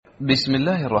بسم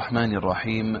الله الرحمن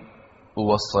الرحيم،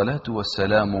 والصلاة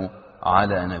والسلام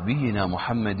على نبينا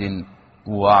محمد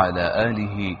وعلى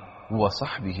آله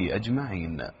وصحبه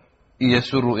أجمعين.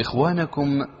 يسر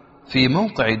إخوانكم في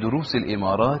موقع دروس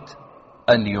الإمارات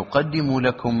أن يقدموا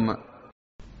لكم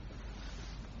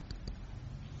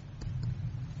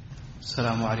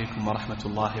السلام عليكم ورحمة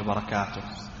الله وبركاته.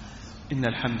 إن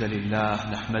الحمد لله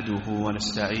نحمده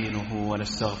ونستعينه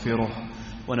ونستغفره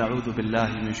ونعوذ بالله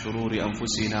من شرور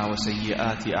أنفسنا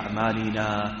وسيئات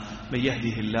أعمالنا، من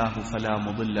يهده الله فلا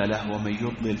مضل له ومن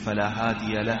يضلل فلا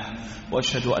هادي له،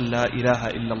 وأشهد أن لا إله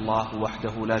إلا الله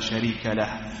وحده لا شريك له،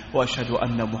 وأشهد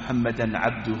أن محمدا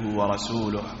عبده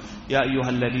ورسوله. يا أيها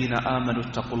الذين آمنوا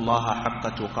اتقوا الله حق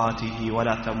تقاته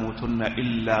ولا تموتن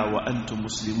إلا وأنتم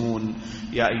مسلمون.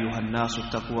 يا أيها الناس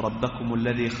اتقوا ربكم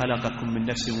الذي خلقكم من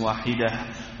نفس واحدة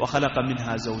وخلق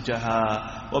منها زوجها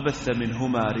وبث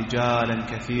منهما رجالا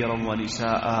كثيرا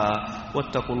ونساء،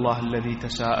 واتقوا الله الذي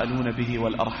تساءلون به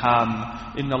والأرحام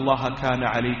إن الله كان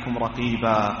عليكم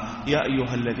رقيبا. يا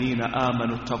أيها الذين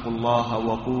آمنوا اتقوا الله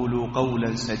وقولوا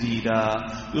قولا سديدا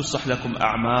يصلح لكم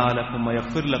أعمالكم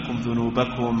ويغفر لكم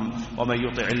ذنوبكم، ومن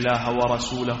يطع الله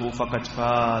ورسوله فقد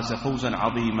فاز فوزا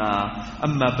عظيما.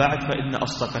 أما بعد، فإن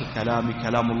أصدق الكلام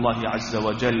كلام الله عز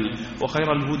وجل،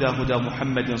 وخير الهدى هدى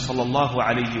محمد صلى الله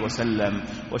عليه وسلم،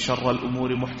 وشر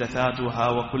الأمور محدثاتها،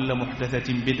 وكل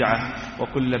محدثة بدعة،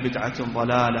 وكل بدعة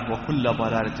ضلالة، وكل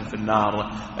ضلالة في النار.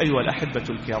 أيها الأحبة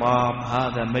الكرام،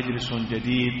 هذا مجلس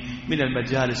جديد من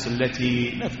المجالس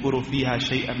التي نذكر فيها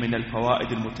شيئا من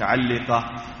الفوائد المتعلقة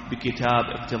بكتاب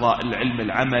اقتضاء العلم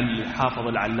العمل للحافظ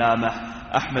العلامة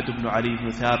أحمد بن علي بن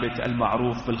ثابت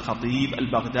المعروف بالخطيب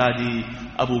البغدادي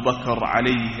أبو بكر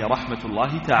عليه رحمة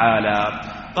الله تعالى.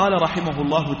 قال رحمه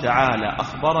الله تعالى: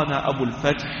 أخبرنا أبو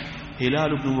الفتح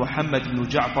هلال بن محمد بن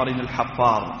جعفر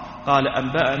الحفار قال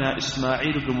أنبأنا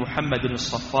إسماعيل بن محمد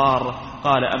الصفار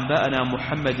قال أنبأنا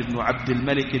محمد بن عبد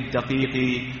الملك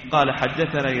الدقيقي قال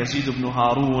حدثنا يزيد بن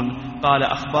هارون قال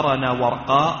أخبرنا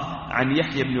ورقاء عن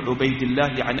يحيى بن عبيد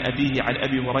الله عن أبيه عن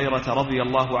أبي هريرة رضي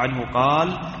الله عنه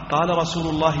قال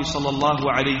رسول الله صلى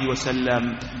الله عليه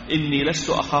وسلم: إني لست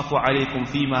أخاف عليكم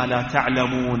فيما لا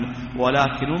تعلمون،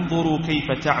 ولكن انظروا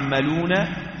كيف تعملون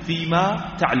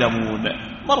فيما تعلمون.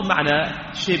 مر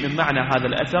معنا شيء من معنى هذا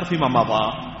الأثر فيما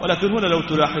مضى، ولكن هنا لو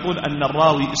تلاحظون أن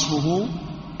الراوي اسمه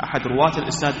أحد رواة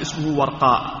الإسناد اسمه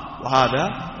ورقاء، وهذا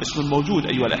اسم موجود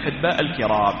أيها الأحبة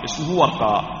الكرام، اسمه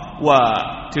ورقاء،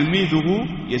 وتلميذه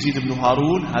يزيد بن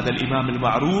هارون هذا الإمام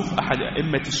المعروف أحد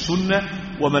أئمة السنة،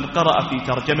 ومن قرأ في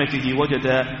ترجمته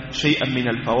وجد شيئا من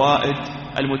الفوائد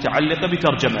المتعلقة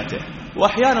بترجمته.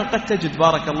 وأحيانا قد تجد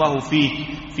بارك الله فيك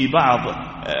في بعض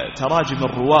تراجم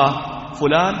الرواه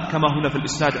فلان كما هنا في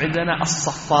الإسناد عندنا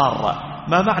الصفار.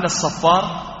 ما معنى الصفار؟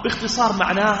 باختصار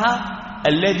معناها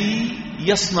الذي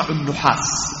يصنع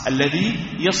النحاس، الذي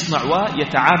يصنع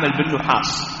ويتعامل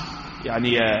بالنحاس،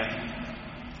 يعني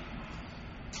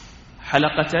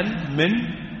حلقة من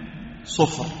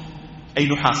صفر أي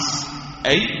نحاس،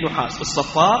 أي نحاس.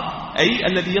 الصفار أي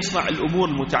الذي يصنع الأمور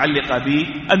المتعلقة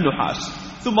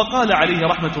بالنحاس. ثم قال عليه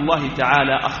رحمة الله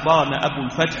تعالى: أخبرنا أبو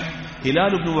الفتح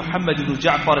هلال بن محمد بن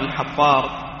جعفر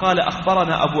الحفار قال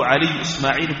أخبرنا أبو علي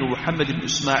إسماعيل بن محمد بن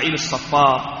إسماعيل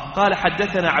الصفار قال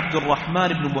حدثنا عبد الرحمن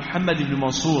بن محمد بن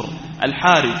منصور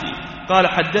الحارثي قال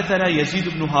حدثنا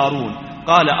يزيد بن هارون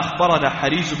قال أخبرنا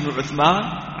حريز بن عثمان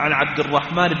عن عبد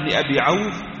الرحمن بن أبي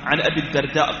عوف عن أبي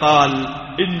الدرداء قال: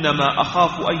 إنما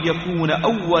أخاف أن يكون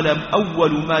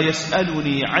أول ما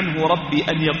يسألني عنه ربي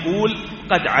أن يقول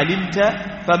قد علمت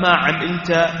فما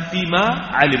عملت فيما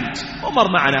علمت.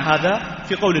 ومر معنا هذا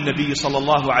في قول النبي صلى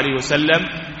الله عليه وسلم: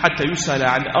 حتى يسأل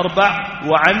عن 4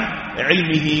 وعن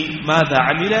علمه ماذا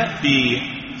عمل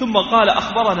فيه. ثم قال: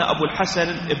 أخبرنا أبو الحسن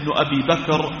ابن أبي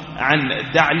بكر عن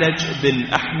دعلج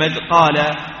بن أحمد قال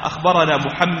أخبرنا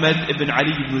محمد بن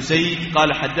علي بن زيد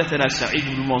قال حدثنا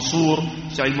سعيد بن منصور.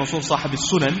 سعيد منصور صاحب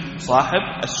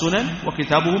السنن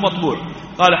وكتابه مطبوع.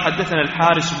 قال حدثنا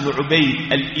الحارث بن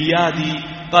عبيد الإيادي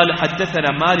قال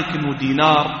حدثنا مالك بن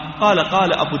دينار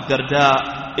قال أبو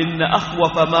الدرداء: إن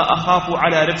أخوف ما أخاف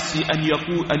على نفسي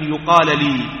أن يقال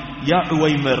لي: يا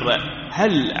عويمر،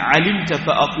 هل علمت؟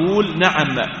 فأقول: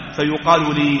 نعم،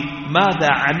 فيقال لي: ماذا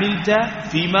عملت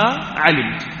فيما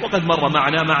علمت؟ وقد مر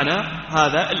معنا معنى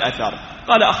هذا الأثر.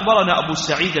 قال أخبرنا أبو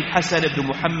سعيد الحسن بن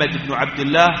محمد بن عبد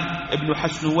الله بن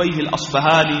حسنويه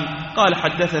الأصبهاني قال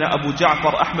حدثنا أبو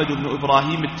جعفر أحمد بن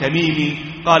إبراهيم التميمي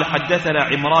قال حدثنا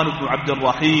عمران بن عبد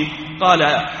الرحيم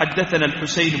قال حدثنا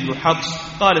الحسين بن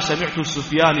حفص قال سمعت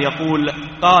سفيان يقول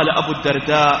قال أبو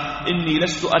الدرداء إني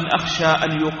لست أخشى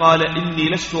أن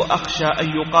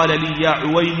يقال لي يا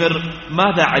عويمر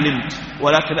ماذا علمت،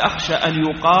 ولكن أخشى أن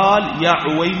يقال يا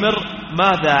عويمر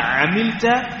ماذا عملت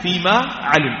فيما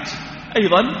علمت.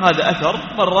 أيضا هذا أثر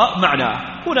مر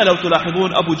معناه. هنا لو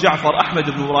تلاحظون أبو جعفر أحمد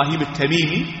بن إبراهيم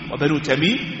التميمي وبنو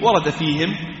تميم ورد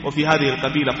فيهم وفي هذه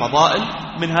القبيلة فضائل.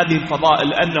 من هذه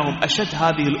الفضائل أنهم أشد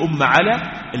هذه الأمة على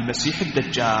المسيح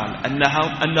الدجال،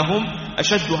 أنهم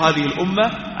أشد هذه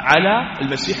الأمة على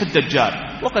المسيح الدجال.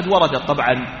 وقد ورد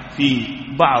طبعا في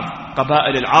بعض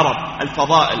قبائل العرب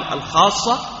الفضائل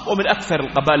الخاصة، ومن أكثر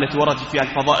القبائل التي ورد فيها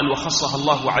الفضائل وخصها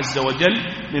الله عز وجل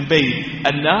من بين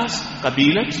الناس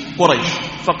قبيلة قريش،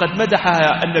 فقد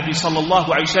مدحها النبي صلى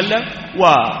الله عليه وسلم،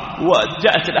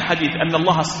 وجاءت الأحاديث أن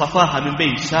الله اصطفاها من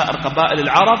بين سائر قبائل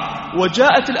العرب،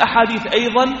 وجاءت الأحاديث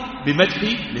أيضا بمدح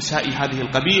نساء هذه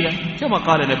القبيلة، كما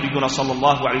قال نبينا صلى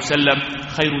الله عليه وسلم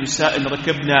خير نساء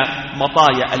ركبنا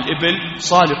مطايا الإبل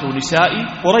صالح نساء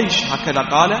قريش، هكذا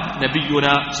قال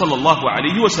نبينا صلى الله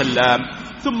عليه وسلم.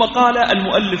 ثم قال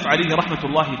المؤلف عليه رحمة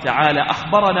الله تعالى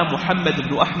أخبرنا محمد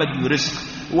بن أحمد بن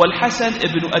رزق والحسن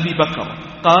بن أبي بكر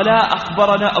قال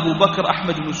أخبرنا أبو بكر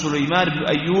أحمد بن سليمان بن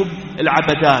أيوب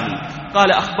العبداني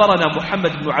قال أخبرنا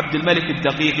محمد بن عبد الملك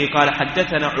الدقيقي قال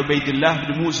حدثنا عبيد الله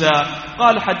بن موسى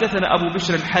قال حدثنا أبو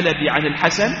بشر الحلبي عن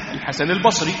الحسن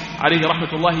البصري عليه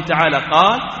رحمة الله تعالى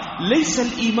قال ليس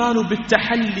الإيمان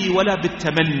بالتحلي ولا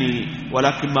بالتمني،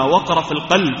 ولكن ما وقر في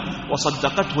القلب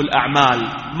وصدقته الأعمال.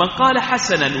 من قال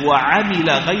حسنا وعمل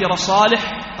غير صالح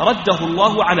رده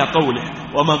الله على قوله،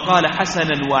 ومن قال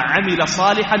حسنا وعمل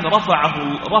صالحا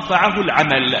رفعه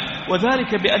العمل،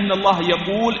 وذلك بأن الله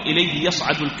يقول إليه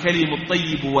يصعد الكلم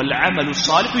الطيب والعمل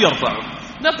الصالح يرفعه.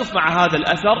 نقف مع هذا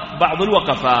الأثر بعض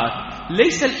الوقفات.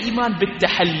 ليس الإيمان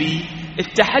بالتحلي،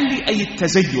 التحلي أي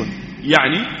التزين،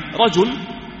 يعني رجل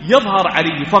يظهر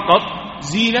عليه فقط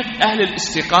زينة أهل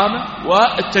الاستقامة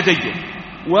والتدين،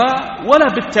 ولا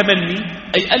بالتمني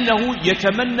أي أنه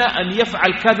يتمنى أن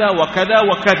يفعل كذا وكذا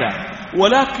وكذا،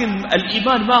 ولكن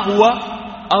الإيمان ما هو؟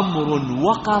 أمر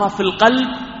وقر في القلب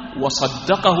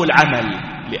وصدقه العمل،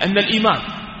 لأن الإيمان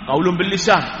قول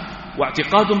باللسان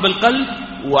واعتقاد بالقلب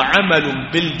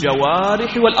وعمل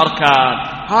بالجوارح والأركان،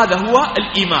 هذا هو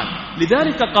الإيمان.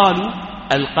 لذلك قالوا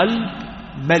القلب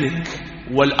ملك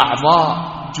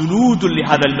والأعضاء جنود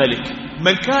لهذا الملك،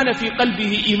 من كان في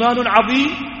قلبه إيمان عظيم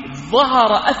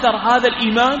ظهر أثر هذا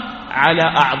الإيمان على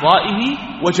أعضائه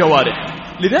وجوارحه.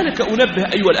 لذلك أنبه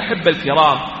أيها الأحبة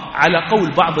الكرام على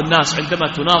قول بعض الناس عندما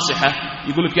تناصحه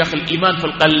يقول لك يا أخي الإيمان في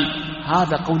القلب،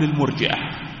 هذا قول المرجئة،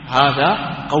 هذا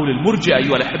قول المرجئة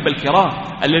أيها الأحبة الكرام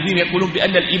الذين يقولون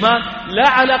بأن الإيمان لا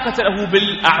علاقة له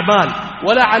بالأعمال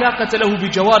ولا علاقة له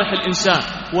بجوارح الإنسان،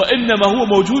 وإنما هو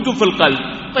موجود في القلب.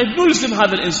 طيب نلزم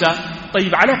هذا الإنسان،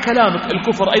 طيب على كلامك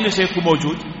الكفر أين سيكون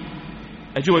موجود؟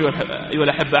 أجوا أيها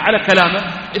الأحبة على كلامه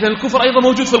إذا الكفر أيضا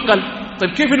موجود في القلب،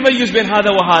 طيب كيف نميز بين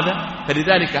هذا وهذا؟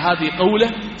 فلذلك هذه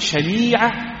قولة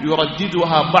شنيعة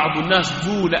يرددها بعض الناس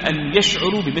دون أن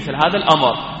يشعروا بمثل هذا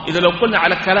الأمر. إذا لو قلنا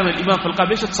على كلام الإيمان في القلب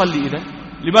ليش تصلي إذا؟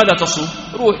 لماذا تصوم؟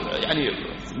 روح يعني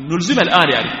نلزمه الآن،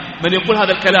 يعني من يقول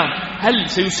هذا الكلام هل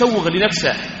سيسوغ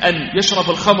لنفسه أن يشرب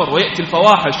الخمر ويأتي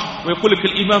الفواحش ويقول لك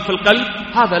الإيمان في القلب؟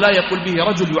 هذا لا يقول به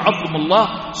رجل يعظم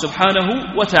الله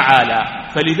سبحانه وتعالى.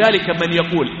 فلذلك من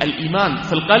يقول الإيمان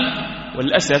في القلب،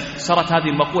 وللأسف صارت هذه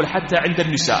المقولة حتى عند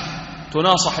النساء،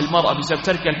 تناصح المرأة بسبب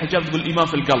ترك الحجاب تقول الإيمان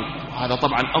في القلب، وهذا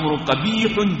طبعا أمر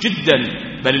قبيح جدا،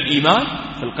 بل الإيمان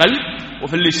في القلب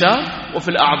وفي اللسان وفي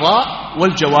الأعضاء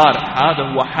والجوارح، هذا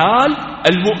هو حال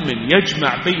المؤمن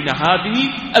يجمع بين هذه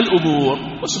الأمور.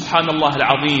 وسبحان الله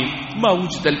العظيم ما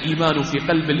وجد الإيمان في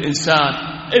قلب الإنسان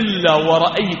إلا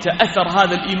ورأيت أثر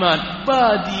هذا الإيمان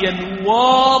باديا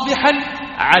واضحا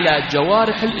على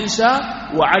جوارح الإنسان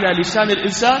وعلى لسان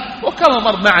الإنسان. وكما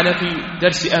مر معنا في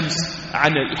درس أمس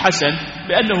عن الحسن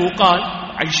بأنه قال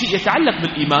عن شيء يتعلق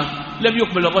بالإيمان، لم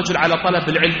يقبل الرجل على طلب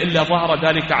العلم إلا ظهر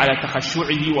ذلك على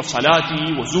تخشعه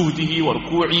وصلاته وزهده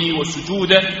وركوعه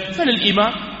وسجوده،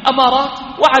 فللإيمان أمارات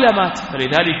وعلامات،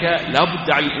 فلذلك لا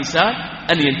بد على الإنسان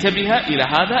أن ينتبه إلى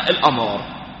هذا الأمر.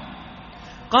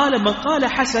 قال من قال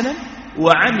حسنا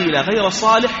وعمل غير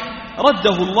صالح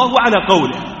رده الله على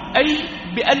قوله، أي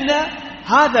بأن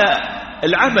هذا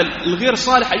العمل الغير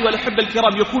صالح أيها الأحبة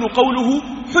الكرام يكون قوله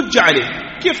حجة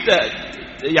عليه. كيف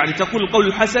يعني تقول القول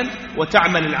الحسن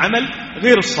وتعمل العمل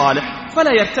غير الصالح؟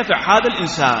 فلا يرتفع هذا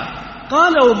الإنسان.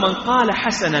 قال ومن قال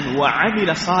حسنا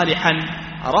وعمل صالحا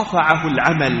رفعه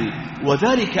العمل،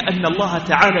 وذلك أن الله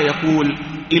تعالى يقول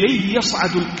إليه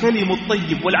يصعد الكلم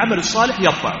الطيب والعمل الصالح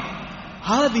يرفع.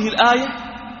 هذه الآية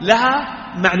لها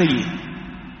معنيين.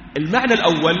 المعنى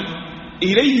الأول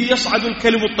إليه يصعد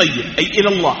الكلم الطيب أي إلى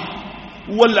الله،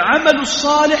 والعمل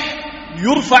الصالح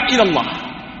يرفع إلى الله.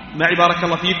 معي بارك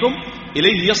الله فيكم،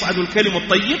 إليه يصعد الكلم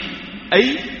الطيب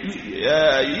أي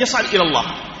يصعد إلى الله،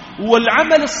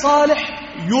 والعمل الصالح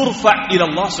يرفع إلى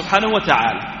الله سبحانه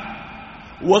وتعالى.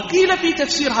 وقيل في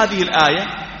تفسير هذه الآية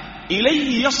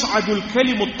إليه يصعد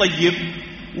الكلم الطيب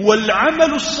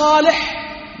والعمل الصالح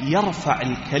يرفع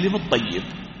الكلم الطيب،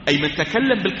 أي من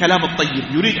تكلم بالكلام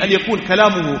الطيب يريد أن يكون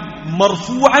كلامه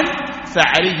مرفوعا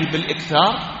فعليه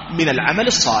بالإكثار من العمل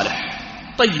الصالح.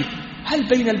 طيب، هل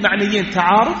بين المعنيين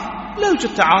تعارض؟ لا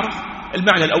يوجد تعارض.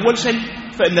 المعنى الأول شيء،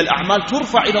 فإن الأعمال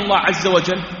ترفع إلى الله عز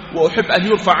وجل، وأحب أن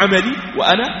يرفع عملي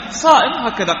وأنا صائم،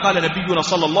 هكذا قال نبينا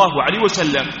صلى الله عليه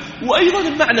وسلم. وأيضا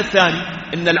المعنى الثاني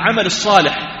أن العمل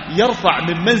الصالح يرفع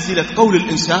من منزلة قول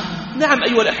الإنسان. نعم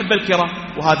أيها الأحبة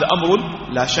الكرام، وهذا أمر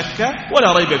لا شك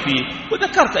ولا ريب فيه.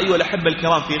 وذكرت أيها الأحبة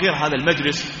الكرام في غير هذا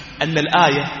المجلس أن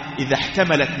الآية إذا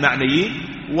احتملت معنيين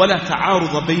ولا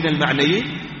تعارض بين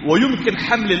المعنيين ويمكن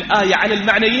حمل الآية على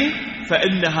المعنيين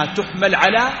فإنها تحمل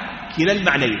على كلا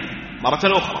المعنيين.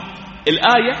 مرة أخرى،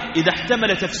 الآية إذا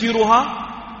احتمل تفسيرها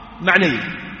معنيين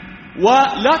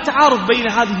ولا تعارض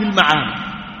بين هذه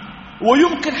المعاني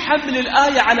ويمكن حمل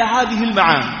الآية على هذه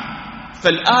المعاني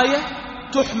فالآية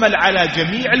تحمل على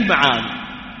جميع المعاني.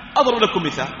 أضرب لكم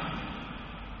مثال: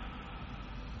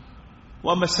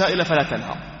 وأما السائل فلا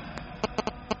تنهر.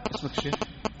 اسمك شيخ؟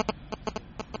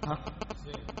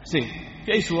 حسين.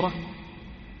 في أي سورة؟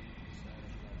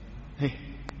 هي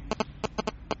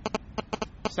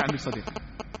استعمل صديق.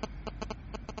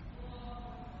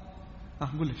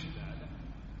 قول لي شيء.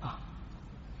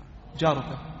 جارك.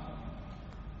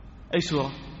 أي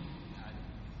سورة؟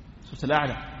 سورة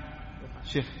الأعلى.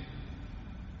 شيخ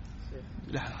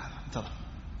لا انتظر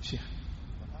شيخ.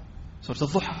 سورة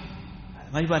الضحى.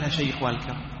 ما يبان لها شيء إخوان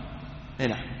الكرام.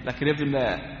 هنا لكن يبدو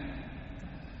أن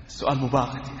السؤال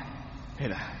مباغت يعني.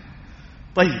 هنا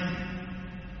طيب،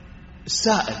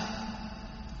 السائل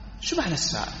شو معنى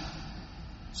السائل؟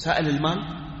 سائل المال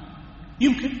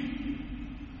يمكن،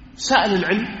 سائل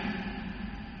العلم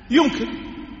يمكن،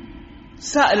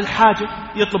 سائل الحاجة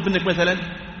يطلب منك مثلا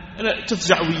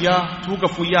تفزع وياه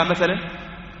توقف وياه مثلا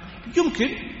يمكن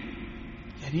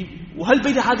يعني. وهل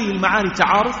بين هذه المعاني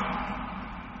تعارض؟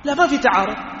 لا، ما في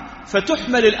تعارض.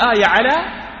 فتحمل الآية على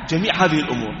جميع هذه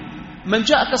الأمور. من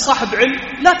جاءك صاحب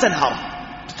علم لا تنهره،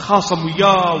 تتخاصم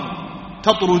وياه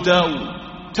وتطرده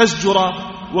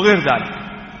وتزجره وغير ذلك.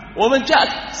 ومن جاءك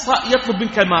يطلب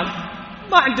منك المال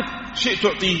ما عندك شيء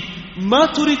تعطيه، ما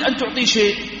تريد أن تعطيه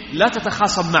شيء، لا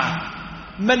تتخاصم معه.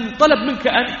 من طلب منك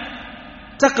أن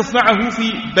تقف معه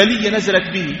في بلية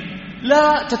نزلت به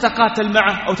لا تتقاتل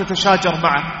معه أو تتشاجر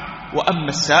معه. وأما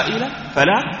السائل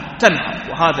فلا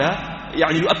تنهر. وهذا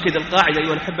يعني يؤكد القاعدة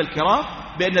أيها الأحبة الكرام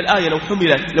بأن الآية لو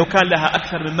حملت، لو كان لها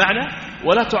أكثر من معنى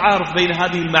ولا تعارض بين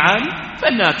هذه المعاني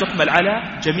فإنها تحمل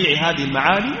على جميع هذه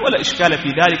المعاني ولا إشكال في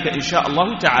ذلك إن شاء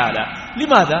الله تعالى.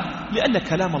 لماذا؟ لأن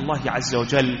كلام الله عز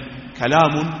وجل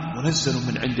كلام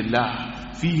منزل من عند الله،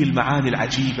 فيه المعاني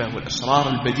العجيبة والأسرار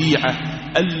البديعة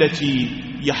التي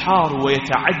يحار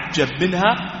ويتعجب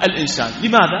منها الإنسان.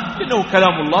 لماذا؟ لأنه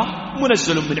كلام الله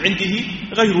منزل من عنده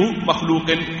غير مخلوق،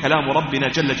 كلام ربنا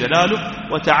جل جلاله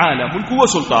وتعالى ملكه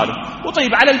وسلطانه. وطيب،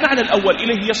 على المعنى الأول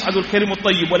إليه يصعد الكلم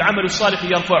الطيب والعمل الصالح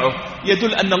يرفعه،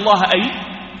 يدل أن الله أي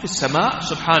في السماء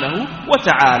سبحانه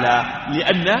وتعالى،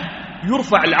 لأن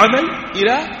يرفع العمل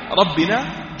إلى ربنا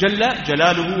جل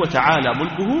جلاله وتعالى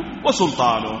ملكه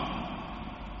وسلطانه.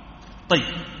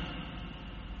 طيب،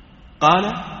 قال: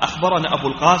 أخبرنا أبو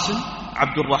القاسم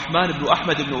عبد الرحمن بن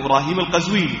أحمد بن إبراهيم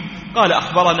القزويني قال: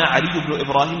 أخبرنا علي بن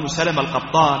إبراهيم بن سلمة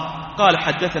القطان قال: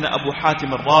 حدثنا أبو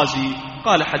حاتم الرازي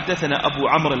قال: حدثنا أبو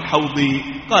عمرو الحوضي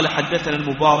قال: حدثنا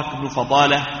المبارك بن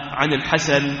فضالة عن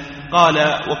الحسن قال: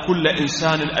 وكل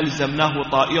إنسان ألزمناه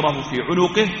طائره في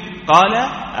عنقه قال: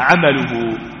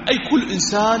 عمله، أي كل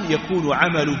إنسان يكون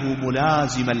عمله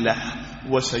ملازما له،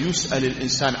 وسيسأل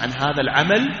الإنسان عن هذا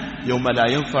العمل يوم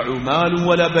لا ينفع مال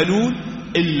ولا بنون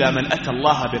إلا من أتى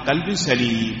الله بقلب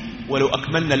سليم. ولو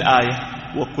أكملنا الآية: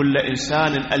 وكل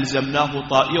إنسان ألزمناه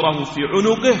طائره في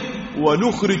عنقه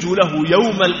ونخرج له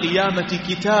يوم القيامة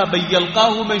كتابا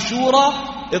يلقاه منشورا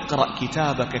اقرأ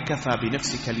كتابك كفى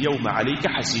بنفسك اليوم عليك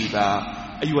حسيبا.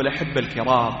 أيها الأحبة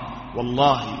الكرام،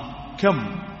 والله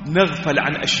كم نغفل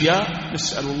عن أشياء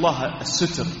نسأل الله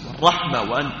الستر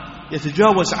والرحمة وأن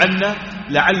يتجاوز عنا،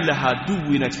 لعلها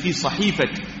دونت في صحيفة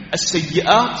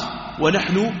السيئات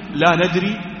ونحن لا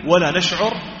ندري ولا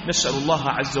نشعر. نسأل الله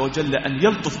عز وجل أن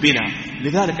يلطف بنا.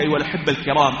 لذلك أيها الأحبة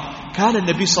الكرام، كان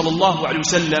النبي صلى الله عليه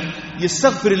وسلم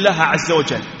يستغفر الله عز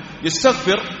وجل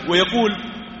يستغفر ويقول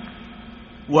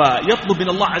ويطلب من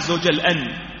الله عز وجل أن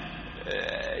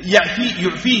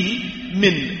يعفيه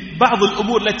من بعض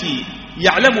الأمور التي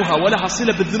يعلمها ولها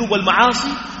صلة بالذنوب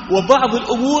والمعاصي، وبعض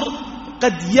الأمور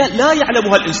قد لا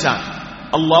يعلمها الإنسان.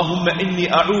 اللهم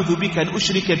إني أعوذ بك أن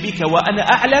أشرك بك وأنا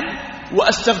أعلم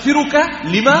وأستغفرك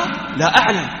لما لا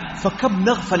أعلم. فكم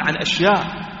نغفل عن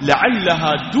أشياء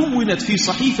لعلها دونت في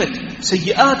صحيفة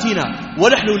سيئاتنا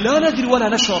ونحن لا ندري ولا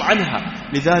نشعر عنها.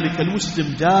 لذلك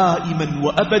المسلم دائما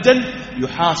وأبدا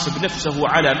يحاسب نفسه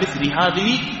على مثل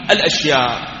هذه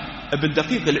الأشياء. ابن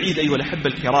دقيق العيد أيها الأحبة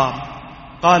الكرام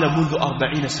قال منذ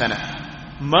 40 سنة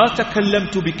ما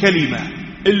تكلمت بكلمة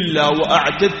إلا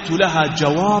وأعددت لها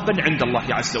جوابا عند الله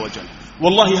عز وجل.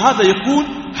 والله هذا يكون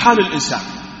حال الإنسان.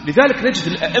 لذلك نجد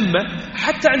الأئمة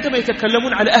حتى عندما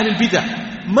يتكلمون على أهل البدع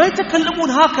ما يتكلمون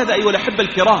هكذا أيها الأحبة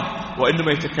الكرام،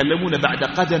 وإنما يتكلمون بعد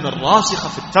قدم راسخة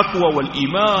في التقوى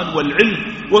والإيمان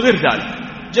والعلم وغير ذلك.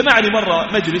 جمعني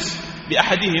مرة مجلس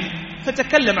بأحدهم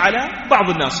فتكلم على بعض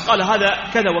الناس قال هذا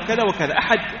كذا وكذا وكذا،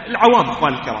 أحد العوام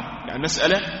أخوان الكرام، يعني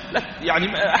مسألة يعني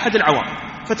أحد العوام،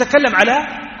 فتكلم على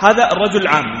هذا الرجل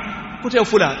العامي. قلت يا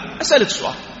فلان أسألك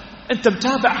سؤال، أنت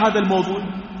متابع هذا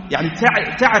الموضوع؟ يعني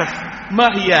تعرف ما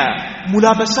هي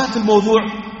ملابسات الموضوع؟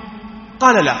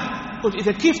 قال لا. قلت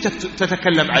إذا كيف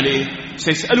تتكلم عليه؟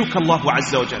 سيسألك الله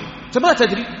عز وجل، أنت ما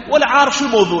تدري ولا عارف شو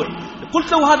الموضوع.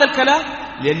 قلت له هذا الكلام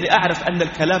لأني أعرف أن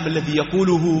الكلام الذي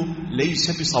يقوله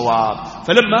ليس بصواب،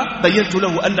 فلما بينت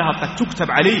له أنها قد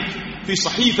تكتب عليك في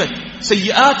صحيفة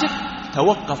سيئاتك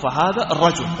توقف هذا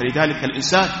الرجل. فلذلك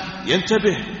الإنسان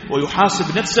ينتبه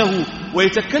ويحاسب نفسه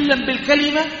ويتكلم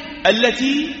بالكلمة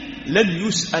التي لن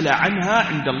يسأل عنها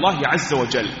عند الله عز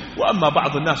وجل. وأما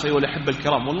بعض الناس أيها الأحبة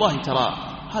الكرام والله ترى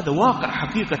هذا واقع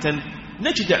حقيقة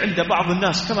نجد عند بعض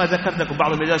الناس كما ذكرت لكم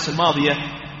بعض المجالس الماضية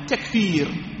تكفير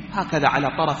هكذا على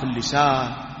طرف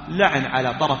اللسان، لعن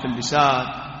على طرف اللسان.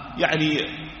 يعني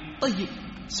طيب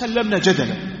سلمنا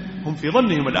جدلا، هم في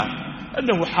ظنهم الآن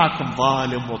أنه حاكم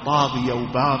ظالم وطاغية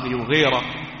وباغي وغيره.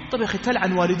 طيب يا أخي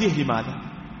تلعن والديه لماذا؟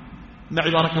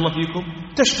 معي بارك الله فيكم.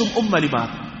 تشتم أمه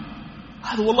لماذا؟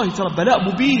 هذا والله ترى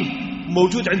بلاء مبين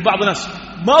موجود عند بعض الناس.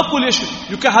 ما أقول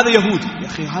هذا يهودي، يا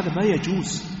أخي هذا ما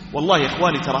يجوز. والله يا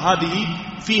إخواني ترى هذه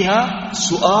فيها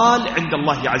سؤال عند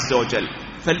الله عز وجل،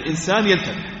 فالإنسان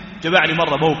ينتبه. جمعني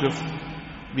مرة موقف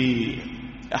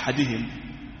بأحدهم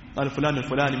قال فلان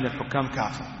الفلاني من الحكام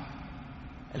كافر.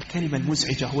 الكلمة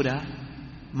المزعجة هنا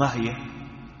ما هي؟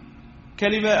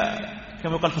 كلمة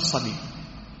كما يقال في الصميم.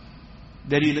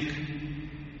 دليلك؟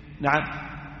 نعم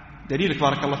دليلك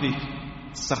بارك الله فيك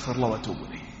استغفر الله واتوب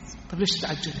اليه. طيب ليش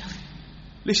تتعجل يا اخي؟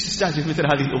 ليش تستعجل مثل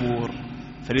هذه الامور؟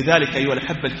 فلذلك ايها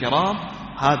الاحبه الكرام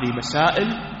هذه مسائل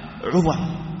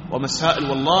عظم ومسائل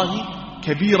والله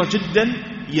كبيره جدا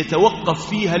يتوقف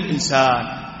فيها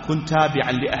الانسان. كن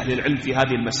تابعا لاهل العلم في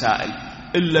هذه المسائل.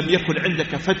 ان لم يكن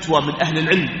عندك فتوى من اهل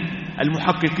العلم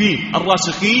المحققين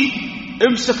الراسخين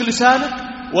امسك لسانك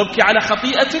وابكي على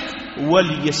خطيئتك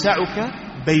وليسعك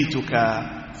بيتك.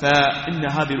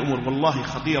 فإن هذه الأمور والله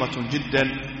خطيرة جدا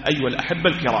أيها الأحبة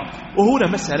الكرام.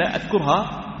 وهنا مسألة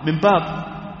أذكرها من باب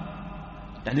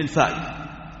يعني الفائدة.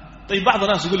 طيب بعض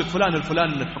الناس يقول لك فلان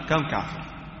الفلان من الحكام كافر.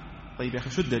 طيب يا أخي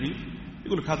شو الدليل؟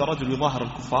 يقول لك هذا رجل يظاهر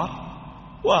الكفار،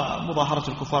 ومظاهرة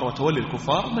الكفار وتولي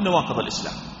الكفار من نواقض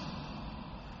الإسلام.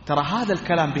 ترى هذا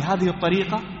الكلام بهذه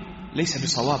الطريقة ليس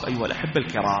بصواب أيها الأحبة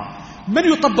الكرام.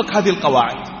 من يطبق هذه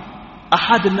القواعد؟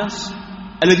 أحد الناس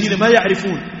الذين ما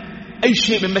يعرفون أي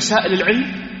شيء من مسائل العلم،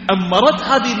 أم مرت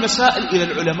هذه المسائل إلى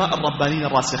العلماء الربانيين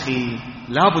الراسخين؟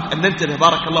 لابد أن ننتبه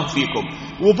بارك الله فيكم.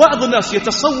 وبعض الناس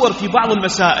يتصور في بعض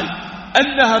المسائل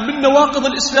أنها من نواقض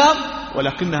الإسلام،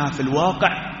 ولكنها في الواقع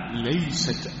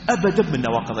ليست أبدا من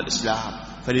نواقض الإسلام.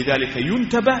 فلذلك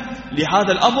ينتبه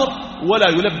لهذا الأمر ولا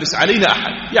يلبس علينا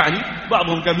أحد. يعني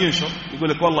بعضهم قام ينشر يقول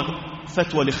لك والله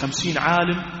فتوى ل50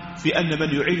 عالم في أن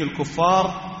من يعين الكفار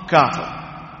كافر.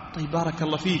 طيب بارك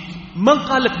الله فيك، من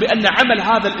قال لك بأن عمل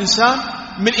هذا الإنسان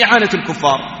من إعانة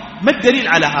الكفار؟ ما الدليل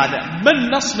على هذا؟ ما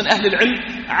النص من أهل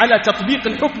العلم على تطبيق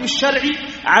الحكم الشرعي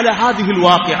على هذه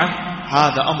الواقعة؟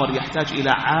 هذا أمر يحتاج إلى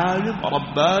عالم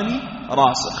رباني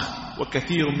راسخ.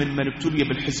 وكثير من ابتلي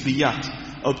بالحزبيات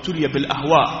أو ابتلي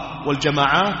بالأهواء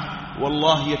والجماعات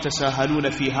والله يتساهلون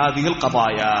في هذه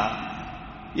القضايا.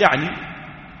 يعني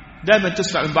دائما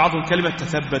تسمع من بعضهم كلمة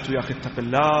تثبتوا يا أخي اتق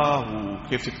الله،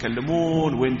 وكيف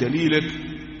تتكلمون وين دليلك؟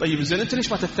 طيب زين أنت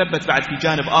ليش ما تثبت بعد في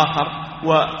جانب آخر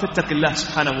وتتق الله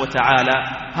سبحانه وتعالى؟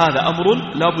 هذا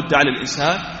أمر لا بد على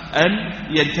الإنسان أن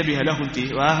ينتبه له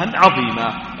انتباها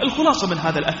عظيما. الخلاصة من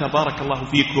هذا الأثر بارك الله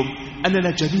فيكم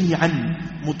أننا جميعا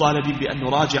مطالبين بأن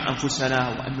نراجع أنفسنا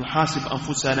وأن نحاسب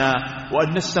أنفسنا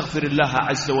وأن نستغفر الله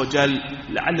عز وجل.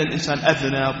 لعل الإنسان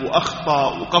أذنب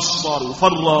وأخطأ وقصر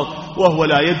وفرط وهو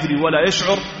لا يدري ولا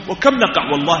يشعر، وكم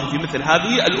نقع والله في مثل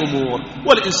هذه الأمور.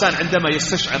 والإنسان عندما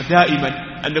يستشعر دائما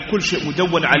أن كل شيء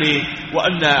مدون عليه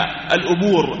وأن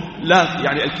الأمور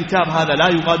يعني الكتاب هذا لا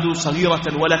يغادر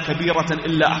صغيرة ولا كبيرة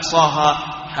إلا أحصاها،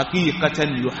 حقيقة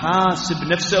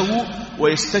يحاسب نفسه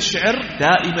ويستشعر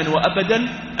دائما وأبدا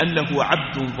أنه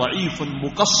عبد ضعيف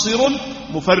مقصر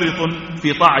مفرط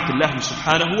في طاعة الله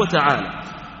سبحانه وتعالى.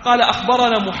 قال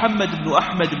أخبرنا محمد بن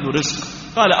أحمد بن رزق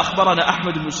قال أخبرنا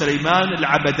أحمد بن سليمان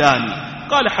العبداني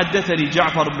قال حدثني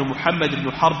جعفر بن محمد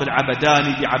بن حرب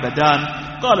العبداني بعبدان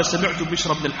قال سمعت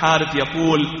بشر بن الحارث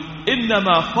يقول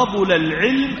إنما فضل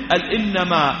العلم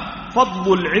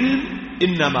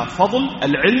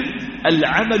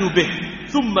العمل به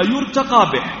ثم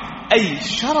يرتقى به، أي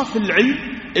شرف العلم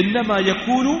إنما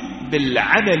يكون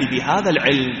بالعمل بهذا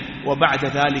العلم، وبعد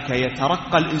ذلك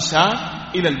يترقى الإنسان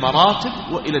إلى المراتب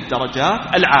وإلى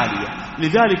الدرجات العالية.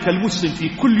 لذلك المسلم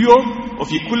في كل يوم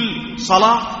وفي كل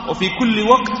صلاة وفي كل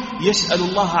وقت يسأل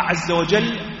الله عز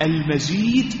وجل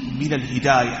المزيد من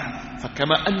الهداية،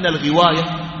 فكما أن الغواية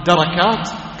دركات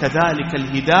كذلك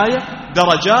الهداية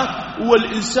درجات،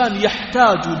 والإنسان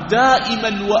يحتاج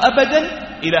دائما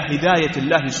وأبدا إلى هداية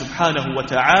الله سبحانه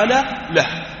وتعالى له.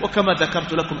 وكما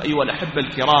ذكرت لكم أيها الأحبة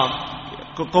الكرام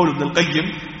قول ابن القيم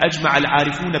أجمع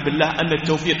العارفون بالله أن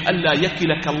التوفيق ألا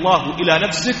يكلك الله إلى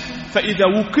نفسك، فإذا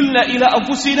وكلنا إلى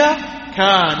أنفسنا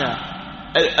كان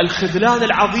الخذلان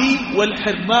العظيم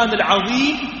والحرمان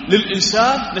العظيم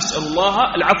للإنسان، نسأل الله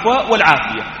العفو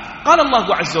والعافية. قال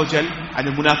الله عز وجل عن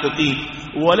المنافقين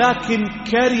ولكن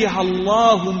كره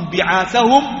الله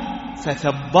انبعاثهم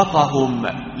فثبطهم.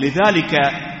 لذلك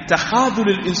تخاذل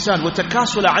الإنسان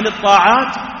وتكاسل عن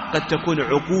الطاعات قد تكون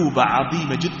عقوبة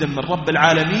عظيمة جدا من رب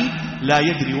العالمين لا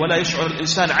يدري ولا يشعر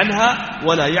الإنسان عنها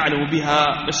ولا يعلم بها،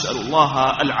 نسأل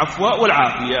الله العفو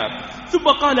والعافية. ثم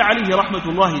قال عليه رحمة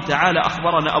الله تعالى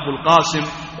أخبرنا أبو القاسم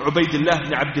عبيد الله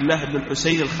بن عبد الله بن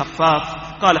الحسين الخفاف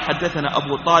قال حدثنا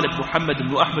أبو طالب محمد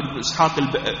بن أحمد بن إسحاق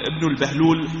بن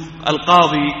البهلول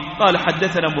القاضي قال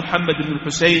حدثنا محمد بن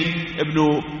الحسين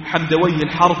بن حمدويه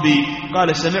الحربي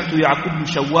قال سمعت يعقوب بن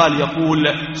شوال يقول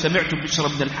سمعت بشر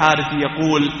بن الحارث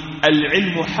يقول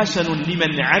العلم حسن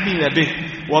لمن عمل به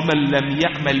ومن لم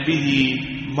يعمل به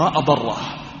ما أضره،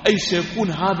 أي سيكون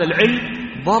هذا العلم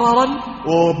ضررا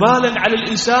ووبالا على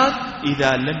الإنسان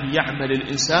إذا لم يعمل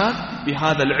الإنسان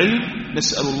بهذا العلم،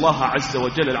 نسأل الله عز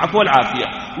وجل العفو والعافية.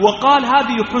 وقال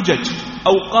هذه حجج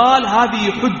أو قال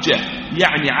هذه حجة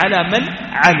يعني على من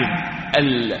علم،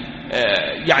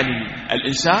 يعني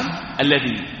الإنسان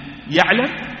الذي يعلم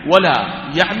ولا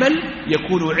يعمل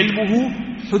يكون علمه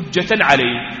حجة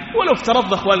عليه. ولو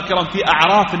افترضنا أخوان الكرام في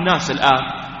أعراف الناس الآن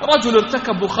رجل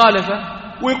ارتكب مخالفة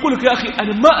ويقول لك يا أخي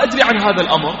أنا ما أدري عن هذا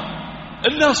الأمر،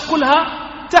 الناس كلها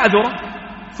تعذر،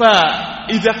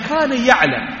 فإذا كان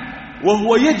يعلم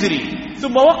وهو يدري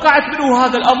ثم وقعت منه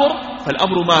هذا الأمر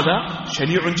فالأمر ماذا؟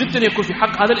 شنيع جدا يكون في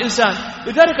حق هذا الإنسان.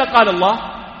 لذلك قال الله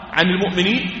عن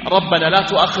المؤمنين ربنا لا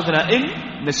تؤاخذنا إن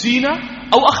نسينا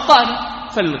أو أخطأنا،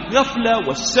 فالغفلة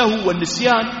والسهو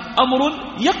والنسيان أمر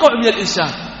يقع من الإنسان،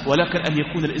 ولكن أن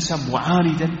يكون الإنسان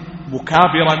معاندا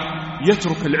مكابرا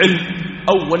يترك العلم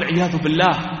أو والعياذ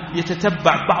بالله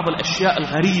يتتبع بعض الأشياء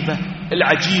الغريبة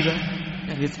العجيبة.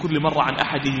 يعني يذكر لي مرة عن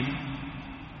أحدهم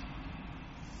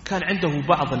كان عنده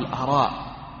بعض الآراء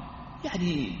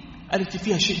يعني التي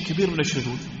فيها شيء كبير من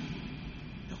الشذوذ،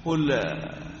 يقول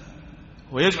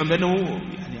ويزعم بأنه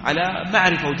يعني على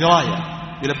معرفة ودراية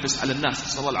يلبس على الناس،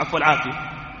 نسأل الله العفو والعافية.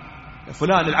 يا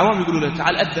فلان العوام يقولوا له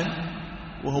تعال أذن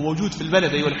وهو موجود في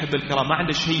البلد أيها الأحبة الكرام ما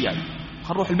عنده شيء، يعني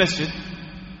خل نروح المسجد،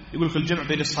 يقول في الجمع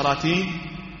بين الصلاتين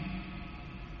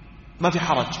ما في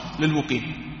حرج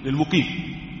للمقيم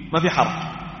ما في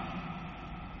حرج.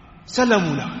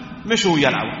 سلموا له مشوا ويا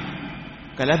العوام،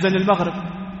 قال أذن المغرب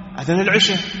أذن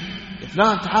العشاء، يا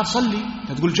فلان تعال صلي،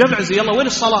 تقول جمع زي الله وين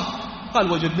الصلاة؟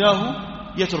 قال وجدناه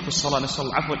يترك الصلاة،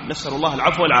 نسأل الله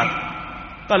العفو والعافية.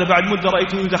 قال بعد مدة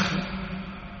رأيته يدخن،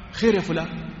 خير يا فلان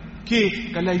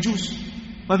كيف؟ قال لا يجوز،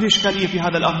 ما في إشكالية في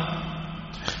هذا الأمر،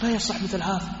 ما يصح مثل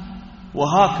هذا.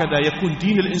 وهكذا يكون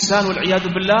دين الإنسان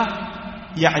والعياذ بالله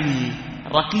يعني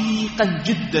رقيقا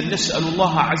جدا، نسأل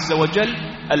الله عز وجل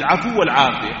العفو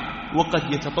والعافية.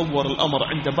 وقد يتطور الأمر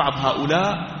عند بعض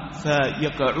هؤلاء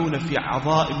فيقعون في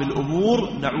عظائم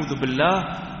الأمور، نعوذ بالله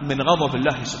من غضب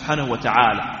الله سبحانه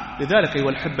وتعالى. لذلك أيها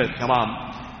الأحبة الكرام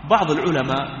بعض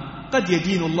العلماء قد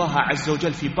يدين الله عز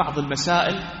وجل في بعض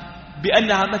المسائل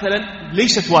بأنها مثلا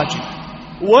ليست واجبة،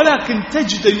 ولكن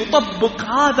تجد يطبق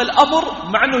هذا الأمر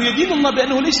مع أنه يدين الله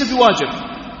بأنه ليس بواجب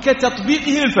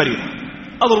كتطبيقه للفريضة.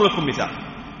 أضرب لكم مثال: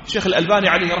 الشيخ الألباني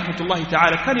عليه رحمة الله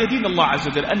تعالى كان يدين الله عز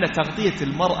وجل أن تغطية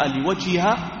المرأة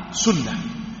لوجهها سنة،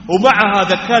 ومع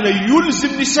هذا كان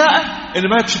يلزم نساءه أن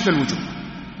ما يكشف الوجوه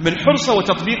من حرصه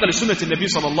وتطبيقه لسنة النبي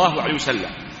صلى الله عليه وسلم.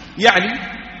 يعني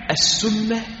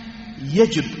السنة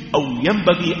يجب أو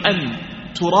ينبغي أن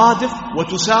ترادف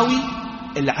وتساوي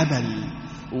العمل،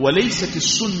 وليست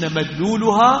السنة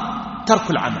مدلولها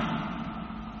ترك العمل.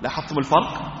 لاحظتم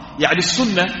الفرق؟ يعني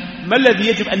السنة ما الذي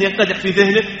يجب أن ينقدح في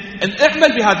ذهنك؟ أن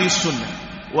اعمل بهذه السنة،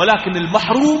 ولكن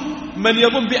المحروم من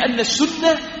يظن بأن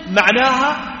السنة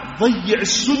معناها ضيع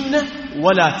السنة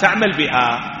ولا تعمل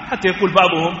بها، حتى يقول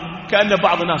بعضهم كأن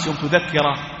بعض الناس يوم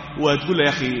تذكره وتقول له: يا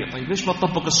أخي طيب ليش ما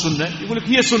تطبق السنة؟ يقول لك: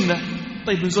 هي سنة.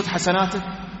 طيب من زود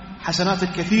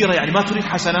حسناتك كثيرة، يعني ما تريد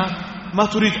حسنات، ما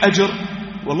تريد أجر.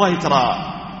 والله ترى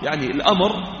يعني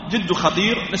الأمر جد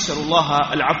خطير، نسأل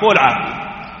الله العفو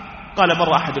والعافية. قال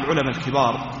مرة أحد العلماء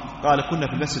الكبار، قال: كنا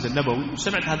في المسجد النبوي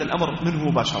وسمعت هذا الأمر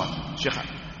منه مباشرة، الشيخ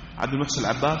عبد المحسن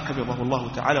العباد حفظه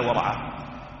الله تعالى ورعاه.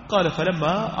 قال: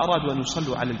 فلما أرادوا أن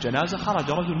يصلوا على الجنازة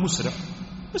خرج رجل مسرع،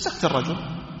 مسكت الرجل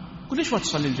قل: ليش ما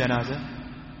تصلي الجنازة؟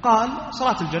 قال: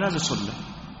 صلاة الجنازة سنة.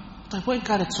 طيب وين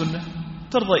كانت سنة؟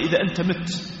 ترضى إذا أنت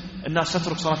مت الناس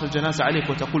تترك صلاة الجنازة عليك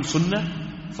وتقول سنة؟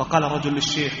 فقال الرجل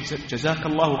للشيخ: جزاك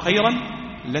الله خيرا،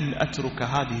 لن أترك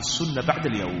هذه السنة بعد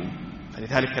اليوم.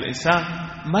 فلذلك الإنسان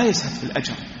ما يزهد في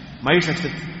الأجر، ما يزهد في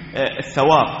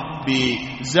الثواب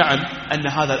بزعم أن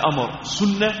هذا الأمر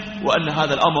سنة وأن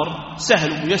هذا الأمر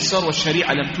سهل وميسر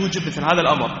والشريعة لم توجب مثل هذا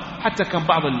الأمر. حتى كان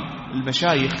بعض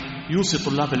المشايخ يوصي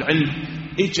طلاب العلم: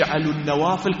 اجعلوا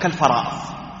النوافل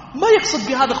كالفرائض. ما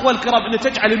يقصد بهذا أخوان الكرام أن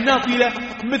تجعل النافلة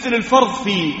مثل الفرض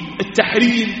في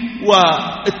التحريم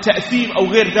والتأثيم أو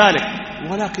غير ذلك،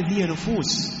 ولكن هي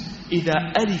نفوس إذا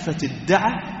ألفت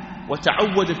الدعة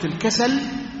وتعودت الكسل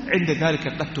عند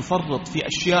ذلك قد تفرط في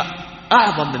أشياء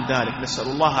أعظم من ذلك.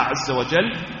 نسأل الله عز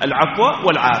وجل العفو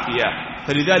والعافية.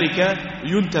 فلذلك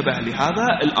ينتبه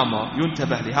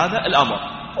لهذا الأمر.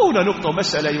 وهنا نقطة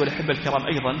ومسألة أيها الأحبة الكرام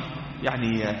أيضا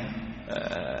يعني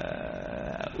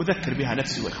أذكر بها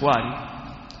نفسي وإخواني،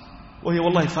 وهي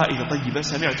والله فائدة طيبة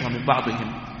سمعتها من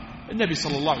بعضهم. النبي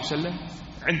صلى الله عليه وسلم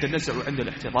عند النزع وعند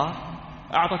الاحتضار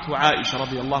أعطته عائشة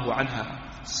رضي الله عنها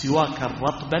سواكا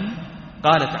رطبا.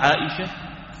 قالت عائشة: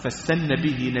 فاستن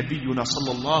به نبينا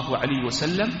صلى الله عليه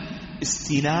وسلم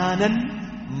استنانا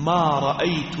ما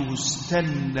رأيته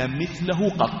استن مثله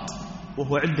قط،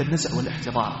 وهو عند النزع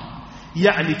والاحتضار.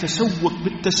 يعني تسوق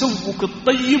بالتسوق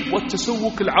الطيب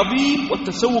والتسوق العظيم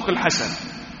والتسوق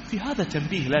الحسن. في هذا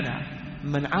تنبيه لنا: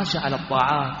 من عاش على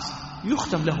الطاعات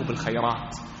يختم له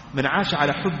بالخيرات، من عاش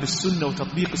على حب السنة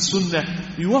وتطبيق السنة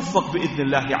يوفق بإذن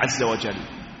الله عز وجل.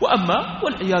 وأما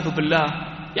والعياذ بالله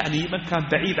يعني من كان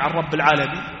بعيد عن رب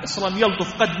العالمين أصلا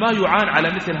يلطف قد ما يعان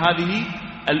على مثل هذه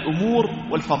الأمور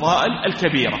والفضائل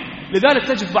الكبيرة. لذلك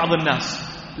تجد بعض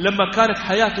الناس لما كانت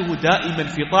حياته دائما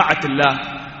في طاعة الله،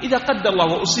 إذا قدر الله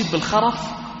وأصيب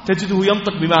بالخرف تجده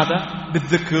ينطق بماذا؟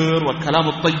 بالذكر والكلام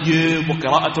الطيب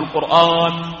وقراءة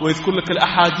القرآن ويذكر لك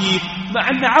الأحاديث، مع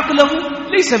أن عقله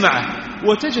ليس معه.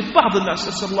 وتجد بعض الناس،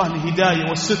 أسأل الله الهداية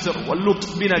والستر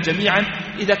واللطف بنا جميعا،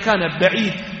 إذا كان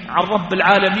بعيد عن رب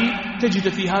العالمين تجد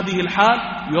في هذه الحال